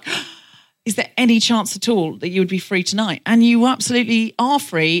and I was like, is there any chance at all that you would be free tonight? And you absolutely are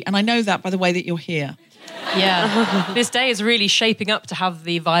free. And I know that by the way that you're here. Yeah. This day is really shaping up to have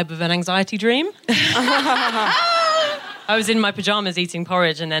the vibe of an anxiety dream. I was in my pajamas eating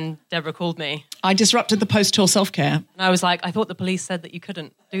porridge and then Deborah called me. I disrupted the post-tour self-care. And I was like, I thought the police said that you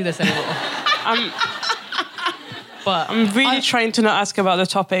couldn't do this anymore. But I'm really trying to not ask about the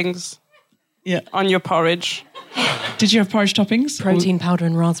toppings on your porridge. Did you have porridge toppings? Protein powder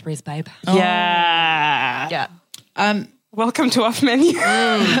and raspberries, babe. Oh. Yeah. Welcome to our menu.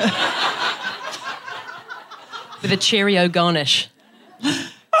 With a Cheerio garnish.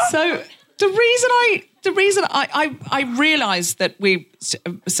 So the reason I realised that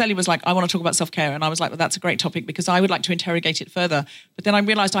Celya was like, I want to talk about self-care, and I was like, well, that's a great topic because I would like to interrogate it further. But then I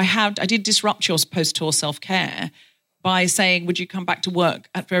realised I did disrupt your post-tour self-care by saying, would you come back to work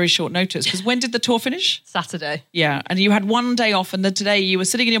at very short notice? Because when did the tour finish? Saturday. Yeah, and you had one day off, and then today you were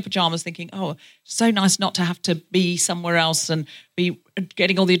sitting in your pajamas thinking, oh, so nice not to have to be somewhere else and be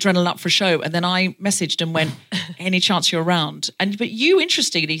getting all the adrenaline up for a show. And then I messaged and went, any chance you're around? But you,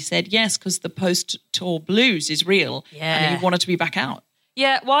 interestingly, said yes, because the post-tour blues is real, and you wanted to be back out.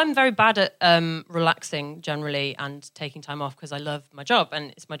 Yeah, well, I'm very bad at relaxing generally and taking time off because I love my job,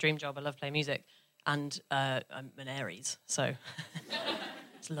 and it's my dream job. I love playing music. And I'm an Aries, so I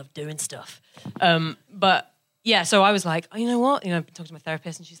just love doing stuff. But yeah, so I was like, oh, you know what? I've been talking to my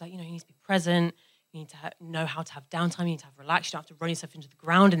therapist, and she's like, you need to be present. You need to know how to have downtime. You need to have relax. You don't have to run yourself into the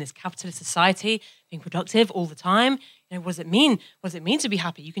ground in this capitalist society, being productive all the time. What does it mean? What does it mean to be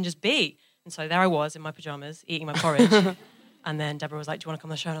happy? You can just be. And so there I was in my pajamas, eating my porridge. And then Deborah was like, do you want to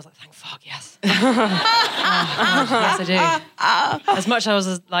come on the show? And I was like, thank fuck, yes. Yes, I do. As much as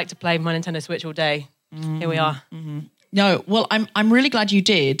I like to play my Nintendo Switch all day, here we are. No, well, I'm really glad you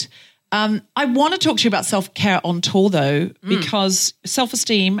did. I want to talk to you about self-care on tour, though, because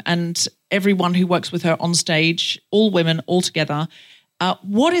self-esteem and everyone who works with her on stage, all women, all together,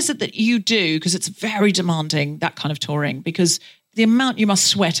 what is it that you do? Because it's very demanding, that kind of touring, because the amount you must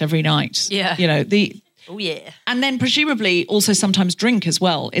sweat every night. Yeah. You know, Oh, yeah. and then presumably also sometimes drink as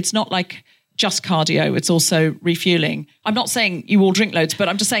well. It's not like just cardio, it's also refueling. I'm not saying you all drink loads, but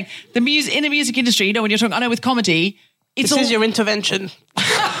I'm just saying in the music industry, you know, when you're talking, I know with comedy, This is your intervention.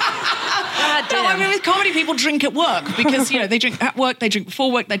 No, I mean, with comedy, people drink at work because, you know, they drink at work, they drink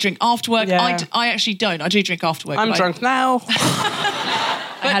before work, they drink after work. Yeah. I actually don't. I do drink after work. I'm drunk now.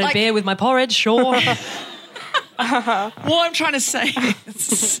 I had a beer with my porridge, sure. What I'm trying to say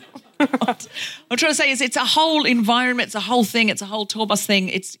is... it's a whole environment, it's a whole thing, it's a whole tour bus thing.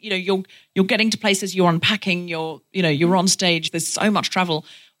 It's, you know, you're getting to places, you're unpacking, you're on stage, there's so much travel.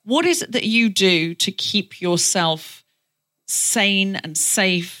 What is it that you do to keep yourself sane and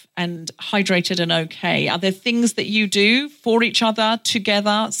safe and hydrated and okay? Are there things that you do for each other,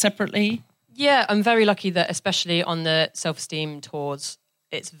 together, separately? Yeah, I'm very lucky that especially on the self-esteem tours,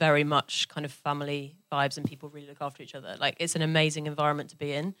 it's very much kind of family vibes and people really look after each other. Like, it's an amazing environment to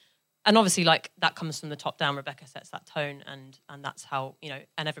be in. And obviously, like, that comes from the top down. Rebecca sets that tone and that's how, you know,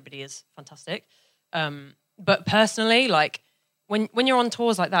 and everybody is fantastic. But personally, like, when you're on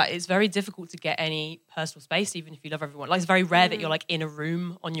tours like that, it's very difficult to get any personal space, even if you love everyone. Like, it's very rare that you're, like, in a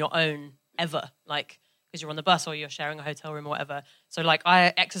room on your own ever, like, because you're on the bus or you're sharing a hotel room or whatever. So, like,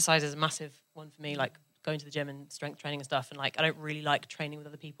 exercise is a massive one for me, like, going to the gym and strength training and stuff. And, like, I don't really like training with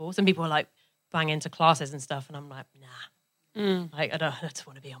other people. Some people are, like, bang into classes and stuff, and I'm like, nah. Like, I just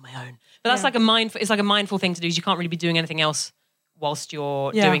want to be on my own. But that's like it's like a mindful thing to do, is you can't really be doing anything else whilst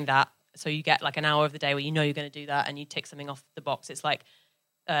you're doing that. So you get like an hour of the day where you know you're going to do that and you tick something off the box. It's like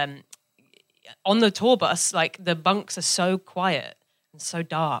on the tour bus, like the bunks are so quiet and so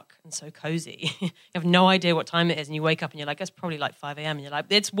dark and so cozy. You have no idea what time it is and you wake up and you're like, it's probably like 5 a.m. and you're like,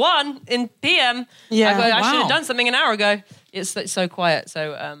 it's 1 p.m. Yeah. I should have done something an hour ago. It's so quiet.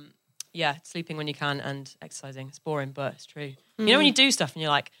 So sleeping when you can and exercising. It's boring, but it's true. You know when you do stuff and you're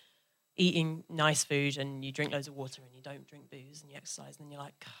like eating nice food and you drink loads of water and you don't drink booze and you exercise and then you're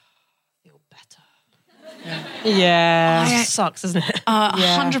like, I feel better. Yeah. It sucks, doesn't it?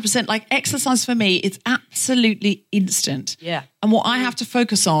 100%. Like, exercise for me, it's absolutely instant. Yeah. And what I have to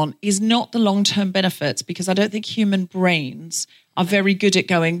focus on is not the long-term benefits, because I don't think human brains are very good at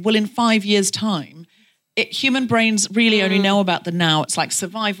going, well, in 5 years' time, human brains really only know about the now. It's like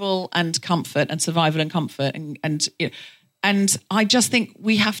survival and comfort and survival and comfort. And I just think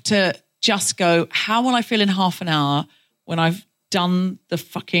we have to just go, how will I feel in half an hour when I've done the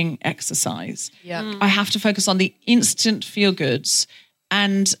fucking exercise? Yeah. I have to focus on the instant feel-goods.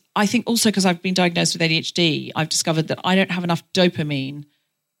 And I think also because I've been diagnosed with ADHD, I've discovered that I don't have enough dopamine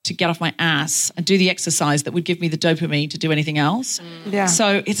to get off my ass and do the exercise that would give me the dopamine to do anything else. Yeah.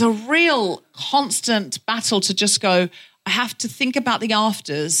 So it's a real constant battle to just go, I have to think about the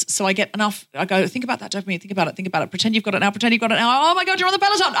afters so I get enough. I go, think about that dopamine, think about it. Pretend you've got it now, Oh my God, you're on the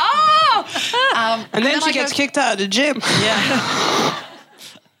Peloton. Oh! And then she gets kicked out of the gym. Yeah.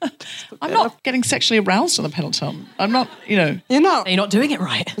 I'm not getting sexually aroused on the Peloton. I'm not, You're not. You're not doing it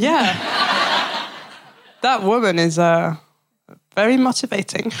right. Yeah. That woman is very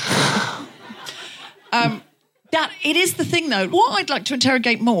motivating. That it is the thing, though. What I'd like to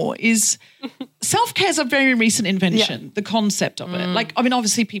interrogate more is self-care is a very recent invention, the concept of it. Like, I mean,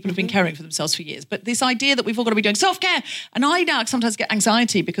 obviously people have been caring for themselves for years, but this idea that we've all got to be doing self-care, and I now sometimes get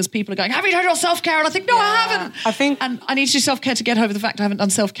anxiety because people are going, have you done your self-care? And I think, no, I haven't. And I need to do self-care to get over the fact I haven't done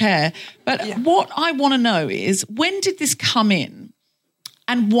self-care. But what I want to know is, when did this come in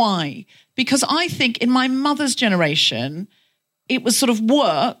and why? Because I think in my mother's generation, it was sort of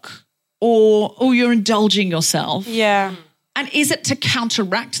work or you're indulging yourself. Yeah. And is it to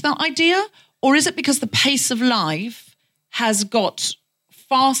counteract that idea, or is it because the pace of life has got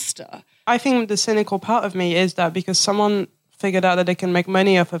faster? I think the cynical part of me is that because someone figured out that they can make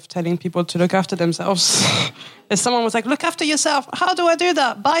money off of telling people to look after themselves. If someone was like, look after yourself, how do I do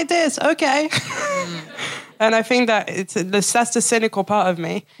that? Buy this, okay. And I think that that's the cynical part of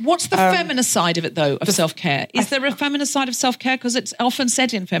me. What's the feminist side of it, though, of self-care? Is there a feminist side of self-care? Because it's often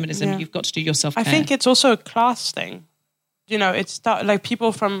said in feminism, you've got to do your self-care. I think it's also a class thing. It's like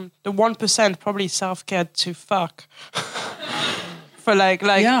people from the 1% probably self-care to fuck. For like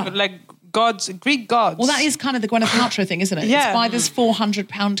Greek gods. Well, that is kind of the Gwyneth Paltrow thing, isn't it? Yeah. It's buy this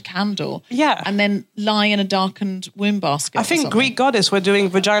 £400 candle and then lie in a darkened womb basket. I think Greek goddess were doing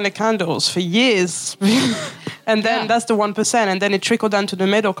vagina candles for years. And then that's the 1%. And then it trickled down to the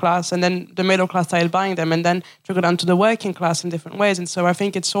middle class. And then the middle class started buying them. And then trickled down to the working class in different ways. And so I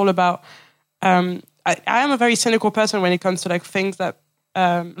think it's all about... I am a very cynical person when it comes to like things that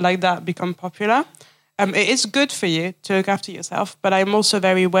like that become popular. It is good for you to look after yourself, but I'm also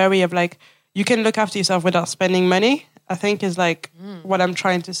very wary of like, you can look after yourself without spending money, I think is like what I'm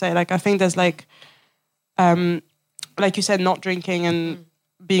trying to say. Like, I think there's like you said, not drinking and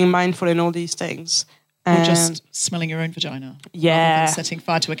being mindful in all these things. Or just smelling your own vagina. Yeah. Rather than setting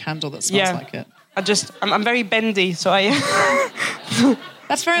fire to a candle that smells like it. I'm very bendy, so I...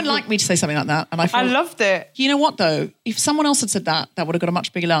 That's very unlike me to say something like that. And I loved it. You know what, though? If someone else had said that, that would have got a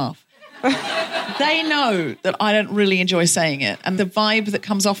much bigger laugh. They know that I don't really enjoy saying it. And the vibe that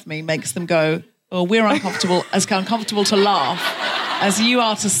comes off me makes them go, oh, we're uncomfortable to laugh as you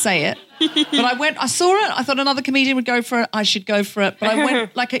are to say it. But I saw it. I thought another comedian would go for it. I should go for it. But I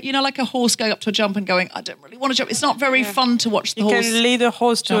went like a horse going up to a jump and going, I don't really want to jump. It's not very fun to watch the horse. You can lead a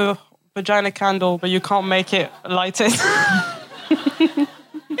horse to a vagina candle, but you can't make it lighted.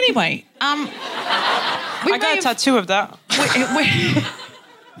 Anyway, I got a tattoo of that. We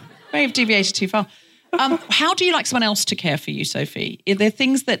may have deviated too far. How do you like someone else to care for you, Sophie? Are there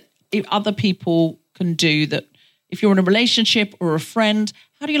things that if other people can do that if you're in a relationship or a friend,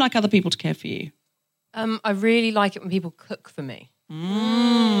 how do you like other people to care for you? I really like it when people cook for me.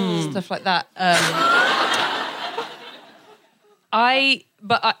 Stuff like that.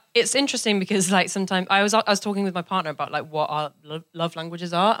 It's interesting because like sometimes I was talking with my partner about like what our love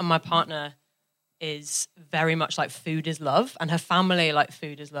languages are, and my partner is very much like food is love, and her family like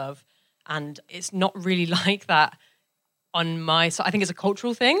food is love, and it's not really like that on my side. I think it's a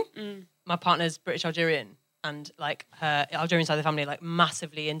cultural thing. My partner's British Algerian, and like her Algerian side of the family like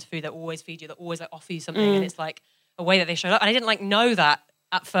massively into food. They always feed you, they always like offer you something, and it's like a way that they show up. And I didn't like know that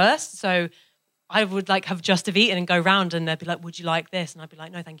at first, so I would like have just have eaten and go round and they'd be like, would you like this? And I'd be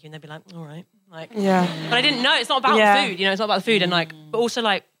like, no, thank you. And they'd be like, all right. Like, but I didn't know. It's not about the food, it's not about the food. And like, but also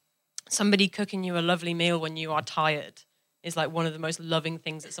like somebody cooking you a lovely meal when you are tired is like one of the most loving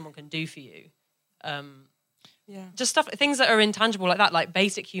things that someone can do for you. Just things that are intangible like that, like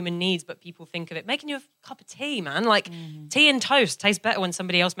basic human needs, but people think of it. Making you a cup of tea, man. Like tea and toast tastes better when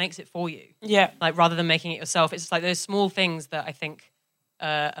somebody else makes it for you. Yeah. Like rather than making it yourself. It's just like those small things that I think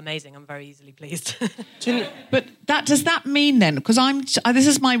amazing. I'm very easily pleased. But does that mean then, because this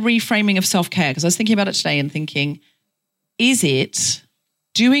is my reframing of self-care, because I was thinking about it today and thinking, is it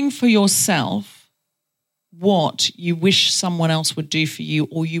doing for yourself what you wish someone else would do for you,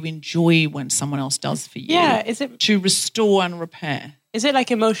 or you enjoy when someone else does for you? Yeah, is it to restore and repair? Is it like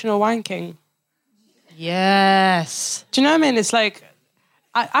emotional wanking? Yes. Do you know what I mean? It's like,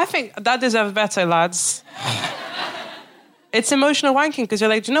 I think that deserves better, lads. It's emotional wanking because you're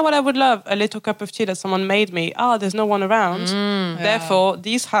like, do you know what I would love? A little cup of tea that someone made me. Oh, there's no one around. Therefore,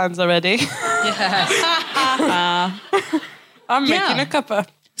 these hands are ready. Yes. I'm making a cuppa.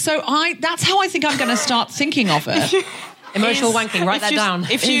 So that's how I think I'm going to start thinking of it. Emotional wanking, write that down.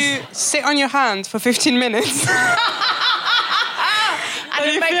 If you sit on your hand for 15 minutes...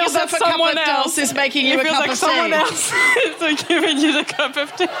 and you make yourself a cup of else is making you a cup of tea. Someone else is giving you the cup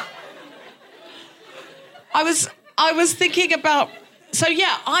of tea. I was thinking about... So,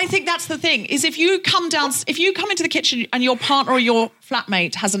 yeah, I think that's the thing, is if you come into the kitchen and your partner or your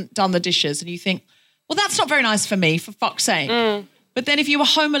flatmate hasn't done the dishes and you think, well, that's not very nice for me, for fuck's sake. But then if you were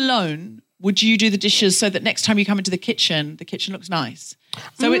home alone, would you do the dishes so that next time you come into the kitchen looks nice?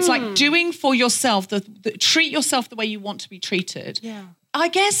 So it's like doing for yourself, treat yourself the way you want to be treated. Yeah. I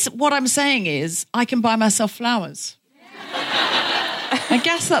guess what I'm saying is I can buy myself flowers. I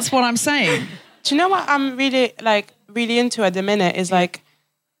guess that's what I'm saying. Do you know what I'm really into at the minute is like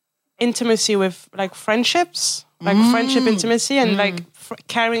intimacy with like friendships, like friendship intimacy, and like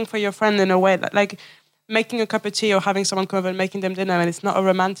caring for your friend in a way that like making a cup of tea or having someone come over and making them dinner, and it's not a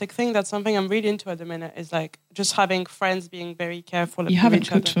romantic thing. That's something I'm really into at the minute, is like just having friends being very careful. You haven't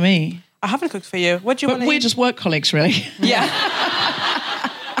cooked for me. I haven't cooked for you. What do you want to eat? We're just work colleagues, really. Yeah.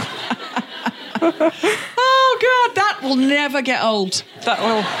 Oh, God, that will never get old. That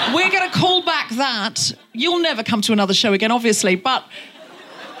will. We're going to call back that. You'll never come to another show again, obviously, but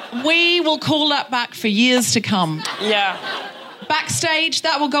we will call that back for years to come. Yeah. Backstage,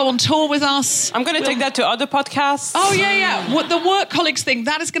 that will go on tour with us. I'm going to take that to other podcasts. Oh, yeah. What the work colleagues thing,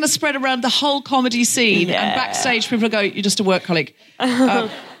 that is going to spread around the whole comedy scene. Yeah. And backstage, people will go, you're just a work colleague.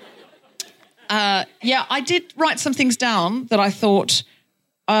 I did write some things down that I thought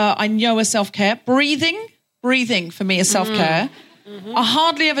I know is self-care. Breathing for me is self-care. Mm-hmm. I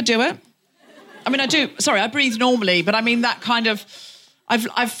hardly ever do it. I mean, I do. Sorry, I breathe normally, but I mean that kind of.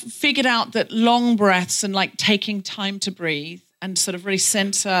 I've figured out that long breaths and like taking time to breathe and sort of really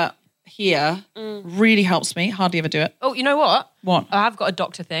center here really helps me. Hardly ever do it. Oh, you know what? What? I have got a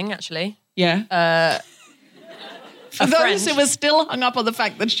doctor thing actually. Yeah. For those who are still hung up on the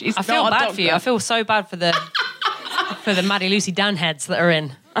fact that she's not a doctor. I feel bad for you. I feel so bad for the Maddie Lucy downheads that are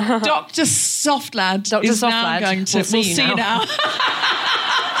in. Dr. Softlad Dr. is now Softlad. going to... We'll see you now.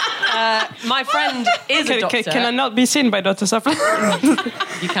 My friend is a doctor. Can I not be seen by Dr.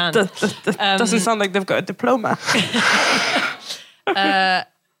 Softlad? You can. Doesn't sound like they've got a diploma.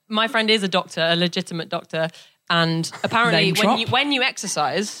 My friend is a doctor, a legitimate doctor. And apparently when you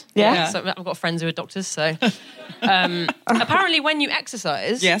exercise... Yeah. So I've got friends who are doctors, so... apparently when you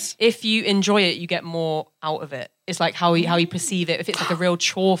exercise, yes, if you enjoy it, you get more out of it. It's like how you perceive it. If it's like a real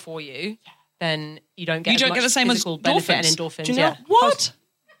chore for you, then you don't get the same physical benefit and endorphins. Do you know what?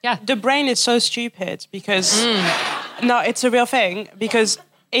 Yeah. The brain is so stupid because... No, it's a real thing because...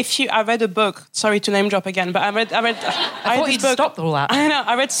 I read a book, sorry to name drop again, but I read I thought you'd stopped all that. I know,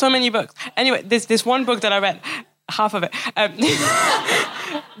 I read so many books. Anyway, this one book that I read, half of it,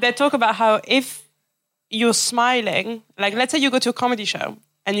 they talk about how if you're smiling, like let's say you go to a comedy show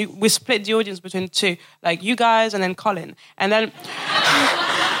and we split the audience between two, like you guys and then Colin, and then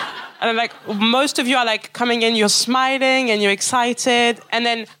like most of you are like coming in, you're smiling and you're excited, and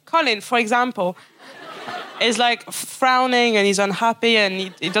then Colin, for example, is like frowning and he's unhappy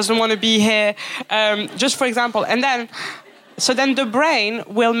and he doesn't want to be here, just for example. And then, so then the brain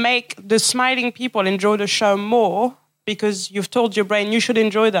will make the smiling people enjoy the show more because you've told your brain you should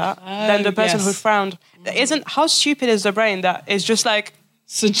enjoy that than the person who frowned. How stupid is the brain that is just like...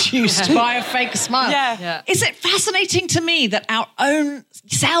 seduced by a fake smile. Yeah. Is it fascinating to me that our own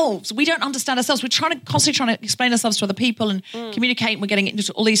selves, we don't understand ourselves. We're constantly trying to explain ourselves to other people and communicate. And we're getting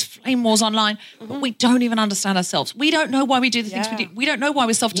into all these flame wars online, but we don't even understand ourselves. We don't know why we do the things we do. We don't know why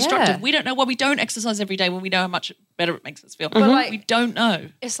we're self-destructive. We don't know why we don't exercise every day when we know how much better it makes us feel. But like, we don't know.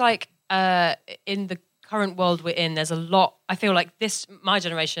 It's like in the current world we're in, there's a lot. I feel like my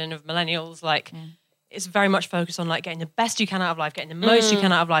generation of millennials, like... It's very much focused on like getting the best you can out of life, getting the most you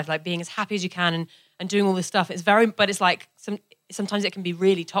can out of life, like being as happy as you can and doing all this stuff. But it's like sometimes it can be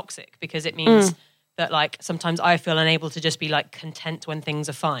really toxic because it means that like sometimes I feel unable to just be like content when things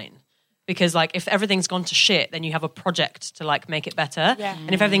are fine. Because like if everything's gone to shit, then you have a project to like make it better. Yeah.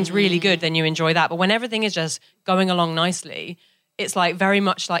 And if everything's really good, then you enjoy that. But when everything is just going along nicely, it's like very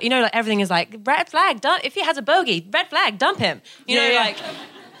much like, like everything is like red flag, if he has a bogey, red flag, dump him. Like...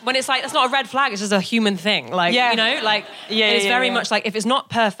 When it's like, that's not a red flag, it's just a human thing. Like, it's very much like, if it's not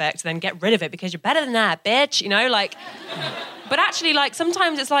perfect, then get rid of it because you're better than that, bitch, But actually, like,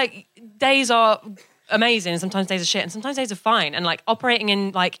 sometimes it's like, days are amazing and sometimes days are shit and sometimes days are fine. And like, operating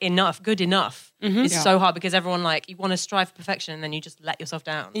in like good enough is so hard because everyone like, you want to strive for perfection and then you just let yourself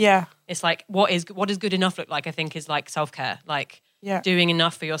down. Yeah. It's like, what does good enough look like, I think, is like self-care. Like, doing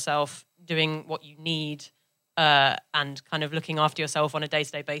enough for yourself, doing what you need, and kind of looking after yourself on a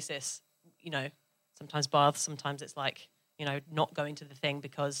day-to-day basis, sometimes baths, sometimes it's like, not going to the thing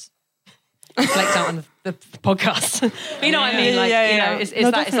because it flakes out on the podcast. But you know what I mean? Like,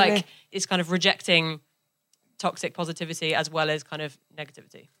 it's like, it's kind of rejecting toxic positivity as well as kind of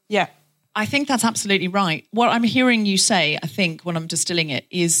negativity. Yeah. I think that's absolutely right. What I'm hearing you say, I think, when I'm distilling it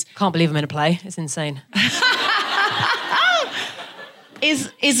is... Can't believe I'm in a play. It's insane.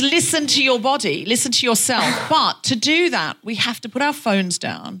 is listen to your body, listen to yourself. But to do that, we have to put our phones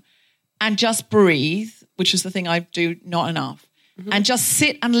down and just breathe, which is the thing I do not enough, and just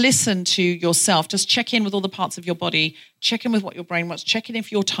sit and listen to yourself. Just check in with all the parts of your body, check in with what your brain wants, check in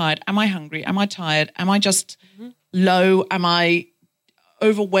if you're tired. Am I hungry? Am I tired? Am I just low? Am I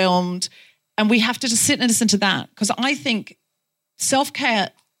overwhelmed? And we have to just sit and listen to that. Because I think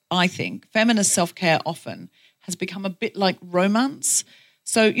feminist self-care often has become a bit like romance.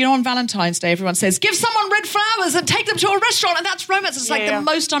 So, on Valentine's Day, everyone says, give someone red flowers and take them to a restaurant, and that's romance. It's like the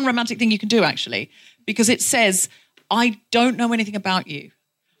most unromantic thing you can do, actually, because it says, I don't know anything about you.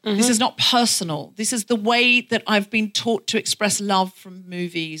 This is not personal. This is the way that I've been taught to express love from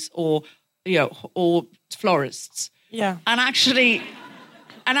movies or florists. Yeah. And actually,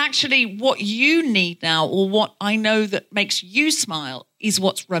 what you need now, or what I know that makes you smile, is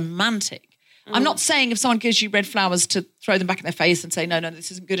what's romantic. I'm not saying if someone gives you red flowers to throw them back in their face and say, no,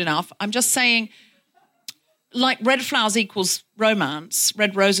 this isn't good enough. I'm just saying, like red flowers equals romance,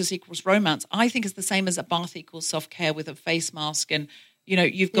 red roses equals romance, I think it's the same as a bath equals self-care with a face mask and,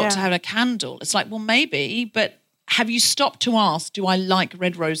 you've got to have a candle. It's like, well, maybe, but have you stopped to ask, do I like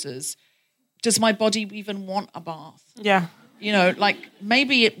red roses? Does my body even want a bath? Yeah. You know, like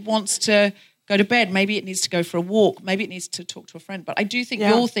maybe it wants to go to bed. Maybe it needs to go for a walk. Maybe it needs to talk to a friend. But I do think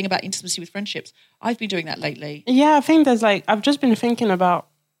your thing about intimacy with friendships, I've been doing that lately. Yeah, I think there's like, I've just been thinking about,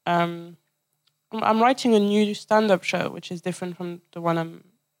 I'm writing a new stand-up show, which is different from the one I'm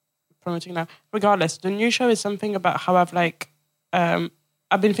promoting now. Regardless, the new show is something about how I've like,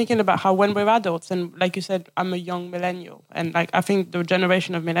 I've been thinking about how when we're adults, and like you said, I'm a young millennial. And like, I think the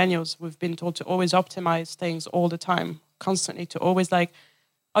generation of millennials, we've been taught to always optimize things all the time, constantly, to always like,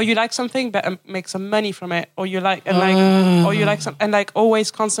 oh, you like something, better make some money from it. Or you like, and like, or you like some, and like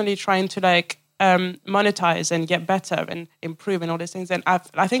always constantly trying to like monetize and get better and improve and all these things. And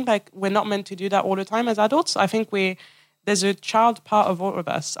I think like we're not meant to do that all the time as adults. I think there's a child part of all of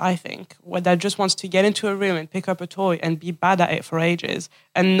us, I think, where that just wants to get into a room and pick up a toy and be bad at it for ages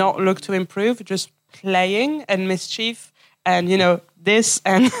and not look to improve, just playing and mischief and, you know, this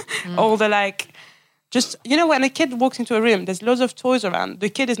and all the like, just, you know, when a kid walks into a room, there's loads of toys around. The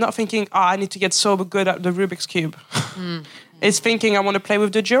kid is not thinking, I need to get so good at the Rubik's Cube. It's thinking, I want to play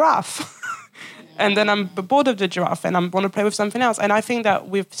with the giraffe. And then I'm bored of the giraffe and I want to play with something else. And I think that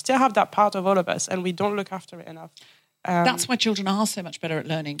we still have that part of all of us and we don't look after it enough. That's why children are so much better at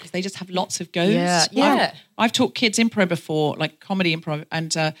learning, because they just have lots of goes. Yeah. I've taught kids improv before, like comedy improv,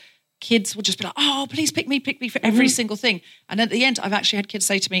 and kids will just be like, oh, please pick me for every single thing. And at the end, I've actually had kids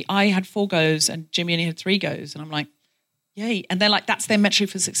say to me, I had 4 goes and Jimmy only had 3 goes. And I'm like, yay. And they're like, that's their metric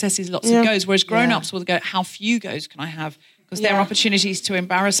for success is lots of goes. Whereas grown-ups will go, how few goes can I have? Because there are opportunities to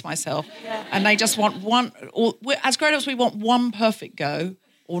embarrass myself. And they just want one, or as grown-ups, we want one perfect go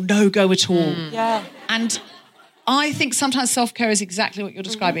or no go at all. And I think sometimes self-care is exactly what you're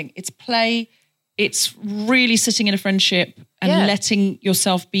describing. It's play, it's really sitting in a friendship and letting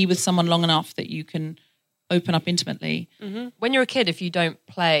yourself be with someone long enough that you can open up intimately. When you're a kid, if you don't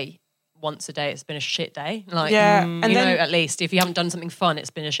play once a day, it's been a shit day. Like, and you then, know, at least if you haven't done something fun, it's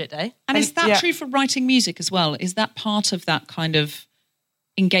been a shit day. And is that true for writing music as well? Is that part of that kind of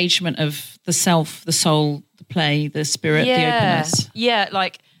engagement of the self, the soul, the play, the spirit, the openness? Yeah,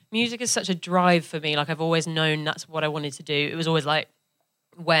 like music is such a drive for me. Like I've always known that's what I wanted to do. It was always like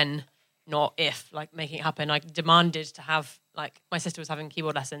when, not if, like making it happen. I demanded to have, like my sister was having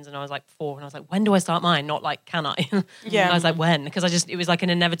keyboard lessons and I was like 4 and I was like, when do I start mine? Not like, can I? And I was like, when? Because it was like an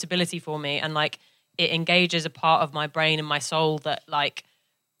inevitability for me, and like it engages a part of my brain and my soul that like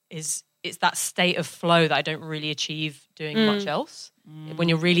it's that state of flow that I don't really achieve doing much else. When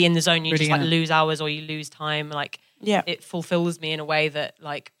you're really in the zone, you just like lose hours or you lose time. Like it fulfills me in a way that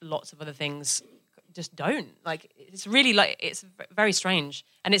like lots of other things just don't. Like it's really like, it's very strange.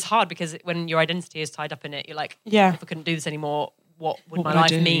 And it's hard because when your identity is tied up in it, you're like, if I couldn't do this anymore, what would my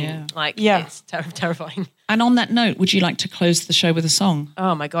life mean? It's terrifying. And on that note, would you like to close the show with a song?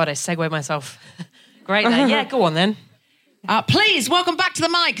 Oh my God, I segue myself. Great then. Yeah, go on then. Please welcome back to the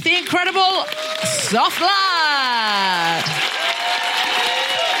mic, the incredible Soft Lad.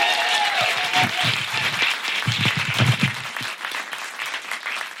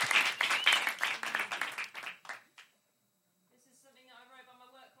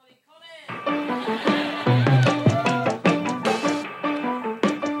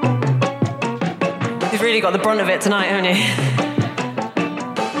 You've really got the brunt of it tonight, haven't you?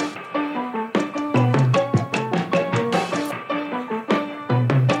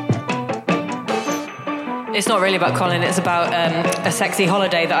 It's not really about Colin, it's about a sexy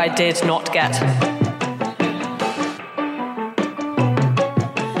holiday that I did not get.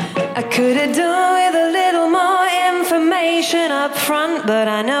 I could have done with a little more information up front, but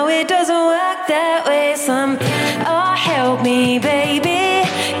I know it doesn't work that way. Help me, baby,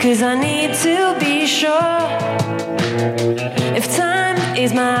 'cause I need to be sure. If time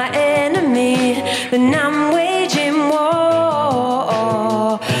is my enemy, then I'm waging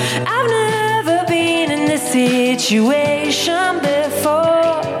war. I've never been in this situation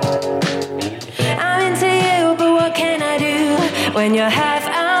before. I'm into you, but what can I do when you're half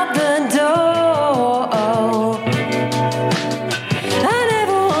out the door? I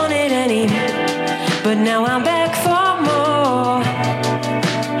never wanted any, but now I'm back for more.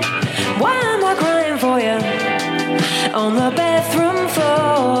 Why am I crying for you on the bathroom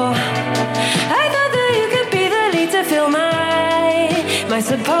floor? I thought that you could be the lead to fill my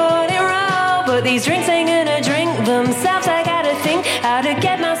supporting role, but these drinks ain't gonna drink themselves. I gotta think how to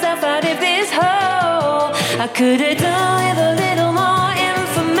get myself out of this hole. I could have done with a little more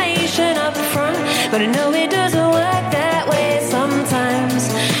information up front, but I know it doesn't work that way sometimes.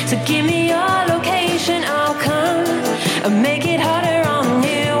 So give me your location, I'll come and make it harder on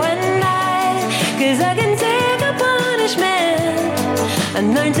you and I, 'cause I can take a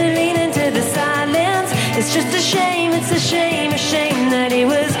and learned to lean into the silence. It's just a shame, it's a shame that he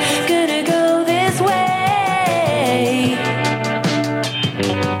was gonna go this way.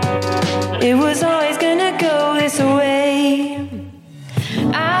 It was always gonna go this way.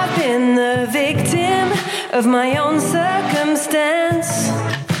 I've been the victim of my own circumstance.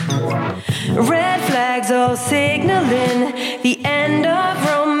 Red flags all signaling the end of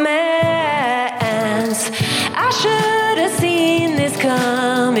romance. I should have seen this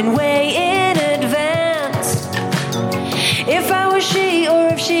coming way in advance. If I were she or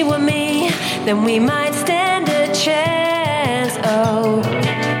if she were me, then we might stand a chance. Oh,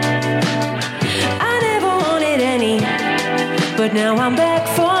 I never wanted any, but now I'm back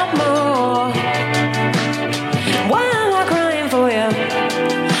for more. Why am I crying for you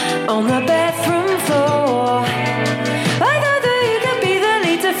on the bathroom floor? I thought that you could be the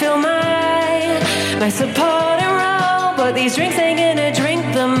lead to fill my supporting role, but these drinks ain't gonna drink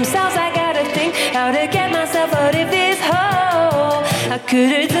themselves. I gotta think how to get myself out of this hole. I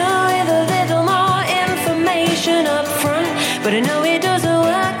could've done with a little more information up front, but I know it doesn't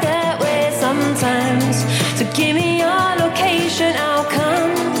work that way sometimes. So give me your location, I'll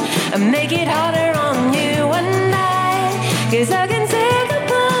come and make it harder on you and I. 'Cause I can take a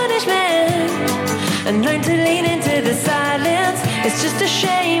punishment and learn to lean into the silence. It's just a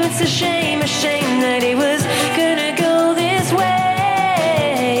shame, it's a shame that he was gonna go this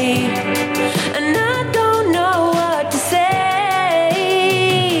way. And I don't know what to say,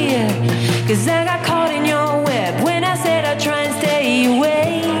 'cause I got caught in your web when I said I'd try and stay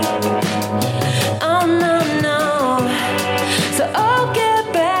away. Oh no, no. So I'll get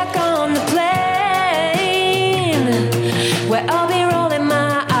back on the plane, where I'll be rolling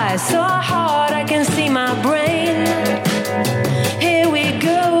my eyes so hard I can see my brain. Here we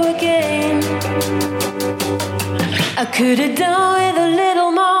go again. I could have done with a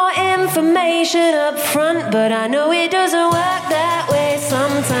little more information up front, but I know it doesn't work that way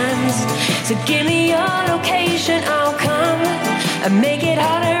sometimes. So give me your location, I'll come and make it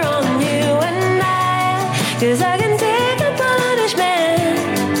harder on you and I. 'Cause I can take a punishment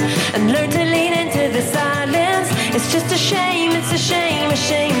and learn to lean into the silence. It's just a shame, it's a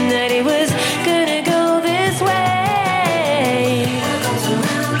shame that he was gonna go this way.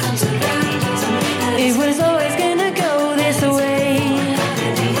 It was always gonna go this way.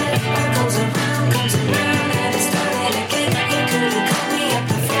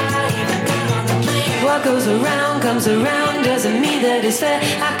 What goes around comes around, doesn't mean that it's fair.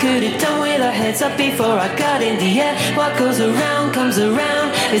 I could have done with our heads up before I got in the air. What goes around comes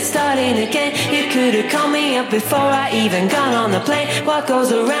around, it's starting again. You could have called me up before I even got on the plane. What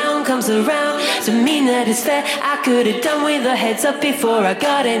goes around comes around, doesn't mean that it's fair. I could have done with our heads up before I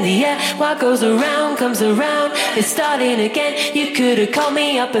got in the air. What goes around comes around, it's starting again. You could have called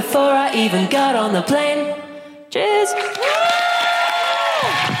me up before I even got on the plane. Cheers.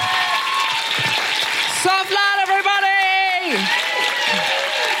 Soft lad, everybody!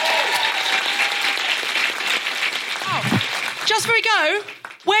 Oh, just before we go,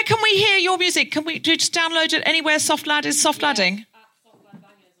 where can we hear your music? Can we just download it anywhere Soft Lad is soft ladding?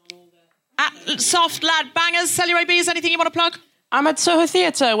 At Soft Lad Bangers. Celya AB, is there anything you want to plug? I'm at Soho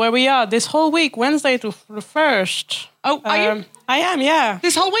Theatre, where we are this whole week, Wednesday to the 1st. Oh, are you? I am, yeah.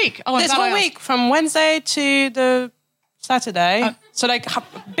 This whole week? Oh, this whole week, from Wednesday to the Saturday. So like a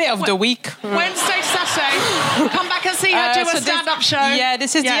bit of the week. Wednesday to Saturday. Come back and see her do a stand-up show. Yeah,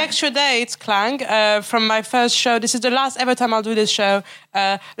 this is the extra dates, Clang, from my first show. This is the last ever time I'll do this show.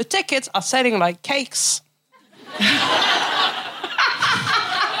 The tickets are selling like cakes.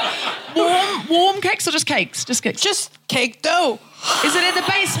 Warm cakes or just cakes? Just cakes? Just cake dough. Is it in the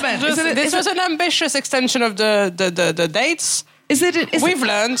basement? This was an ambitious extension of the dates. We've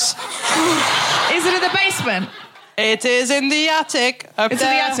learned. Is it in the basement? It is in the attic. It's in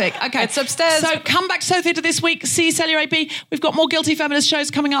the attic. Okay. It's upstairs. So come back to Soho Theatre this week. See Celya AB. We've got more Guilty Feminist shows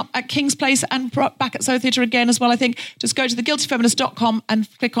coming up at King's Place and back at Soho Theatre again as well, I think. Just go to theguiltyfeminist.com and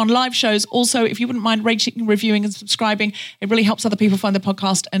click on live shows. Also, if you wouldn't mind rating, reviewing and subscribing, it really helps other people find the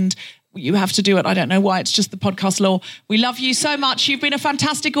podcast, and you have to do it. I don't know why. It's just the podcast law. We love you so much. You've been a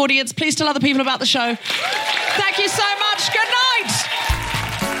fantastic audience. Please tell other people about the show. Thank you so much. Good night.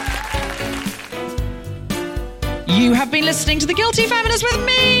 You have been listening to The Guilty Feminist with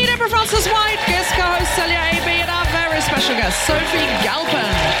me, Deborah Frances-White, guest co-host Celya AB, and our very special guest, Sophie Galpin.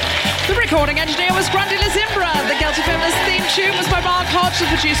 The recording engineer was Grundy Lizimbra. The Guilty Feminist theme tune was by Mark Hodge. The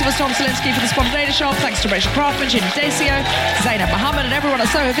producer was Tom Selinsky for The Spontaneous Shop. Thanks to Rachel Craftman, Ginny Dacio, Zainab Mohammed, and everyone at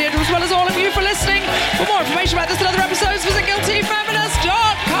Soho Theatre, as well as all of you for listening. For more information about this and other episodes, visit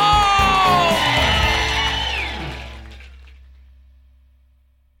guiltyfeminist.com.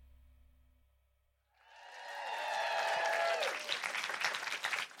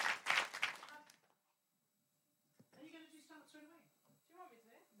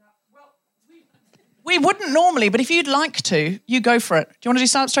 don't normally, but if you'd like to, you go for it. Do you want to do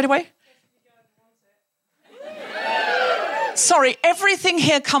stand-up straight away? Sorry, everything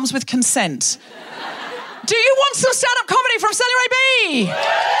here comes with consent. Do you want some stand-up comedy from Celya AB?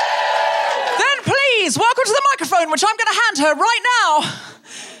 Then please, welcome to the microphone, which I'm going to hand her right now.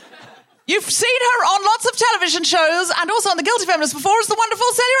 You've seen her on lots of television shows and also on The Guilty Feminist before as the wonderful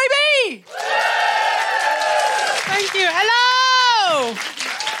Celya AB. Thank you. Hello.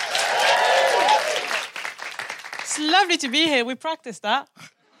 It's lovely to be here. We practiced that.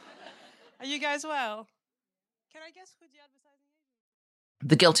 Are you guys well? Can I guess who the advertising is?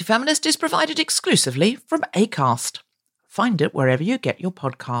 The Guilty Feminist is provided exclusively from Acast. Find it wherever you get your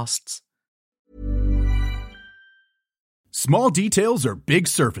podcasts. Small details are big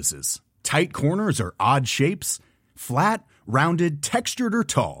surfaces. Tight corners are odd shapes. Flat, rounded, textured, or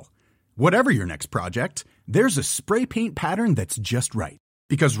tall. Whatever your next project, there's a spray paint pattern that's just right.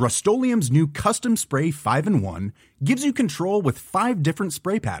 Because Rust-Oleum's new Custom Spray 5-in-1 gives you control with 5 different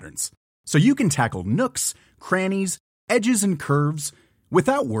spray patterns. So you can tackle nooks, crannies, edges, and curves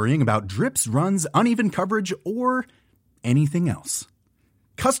without worrying about drips, runs, uneven coverage, or anything else.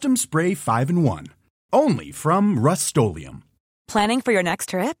 Custom Spray 5-in-1. Only from Rust-Oleum. Planning for your next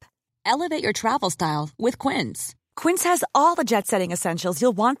trip? Elevate your travel style with Quince. Quince has all the jet-setting essentials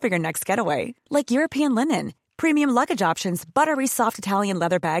you'll want for your next getaway, like European linen, premium luggage options, buttery soft Italian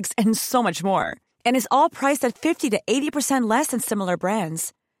leather bags, and so much more. And is all priced at 50 to 80% less than similar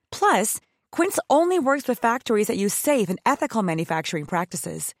brands. Plus, Quince only works with factories that use safe and ethical manufacturing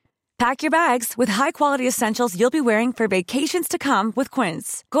practices. Pack your bags with high-quality essentials you'll be wearing for vacations to come with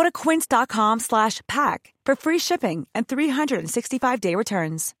Quince. Go to quince.com/pack for free shipping and 365-day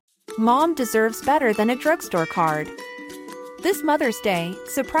returns. Mom deserves better than a drugstore card. This Mother's Day,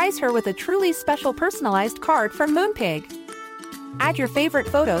 surprise her with a truly special personalized card from Moonpig. Add your favorite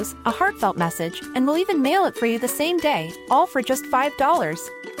photos, a heartfelt message, and we'll even mail it for you the same day, all for just $5.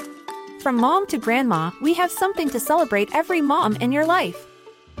 From mom to grandma, we have something to celebrate every mom in your life.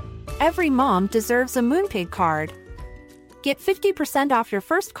 Every mom deserves a Moonpig card. Get 50% off your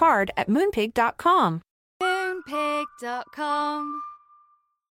first card at moonpig.com. Moonpig.com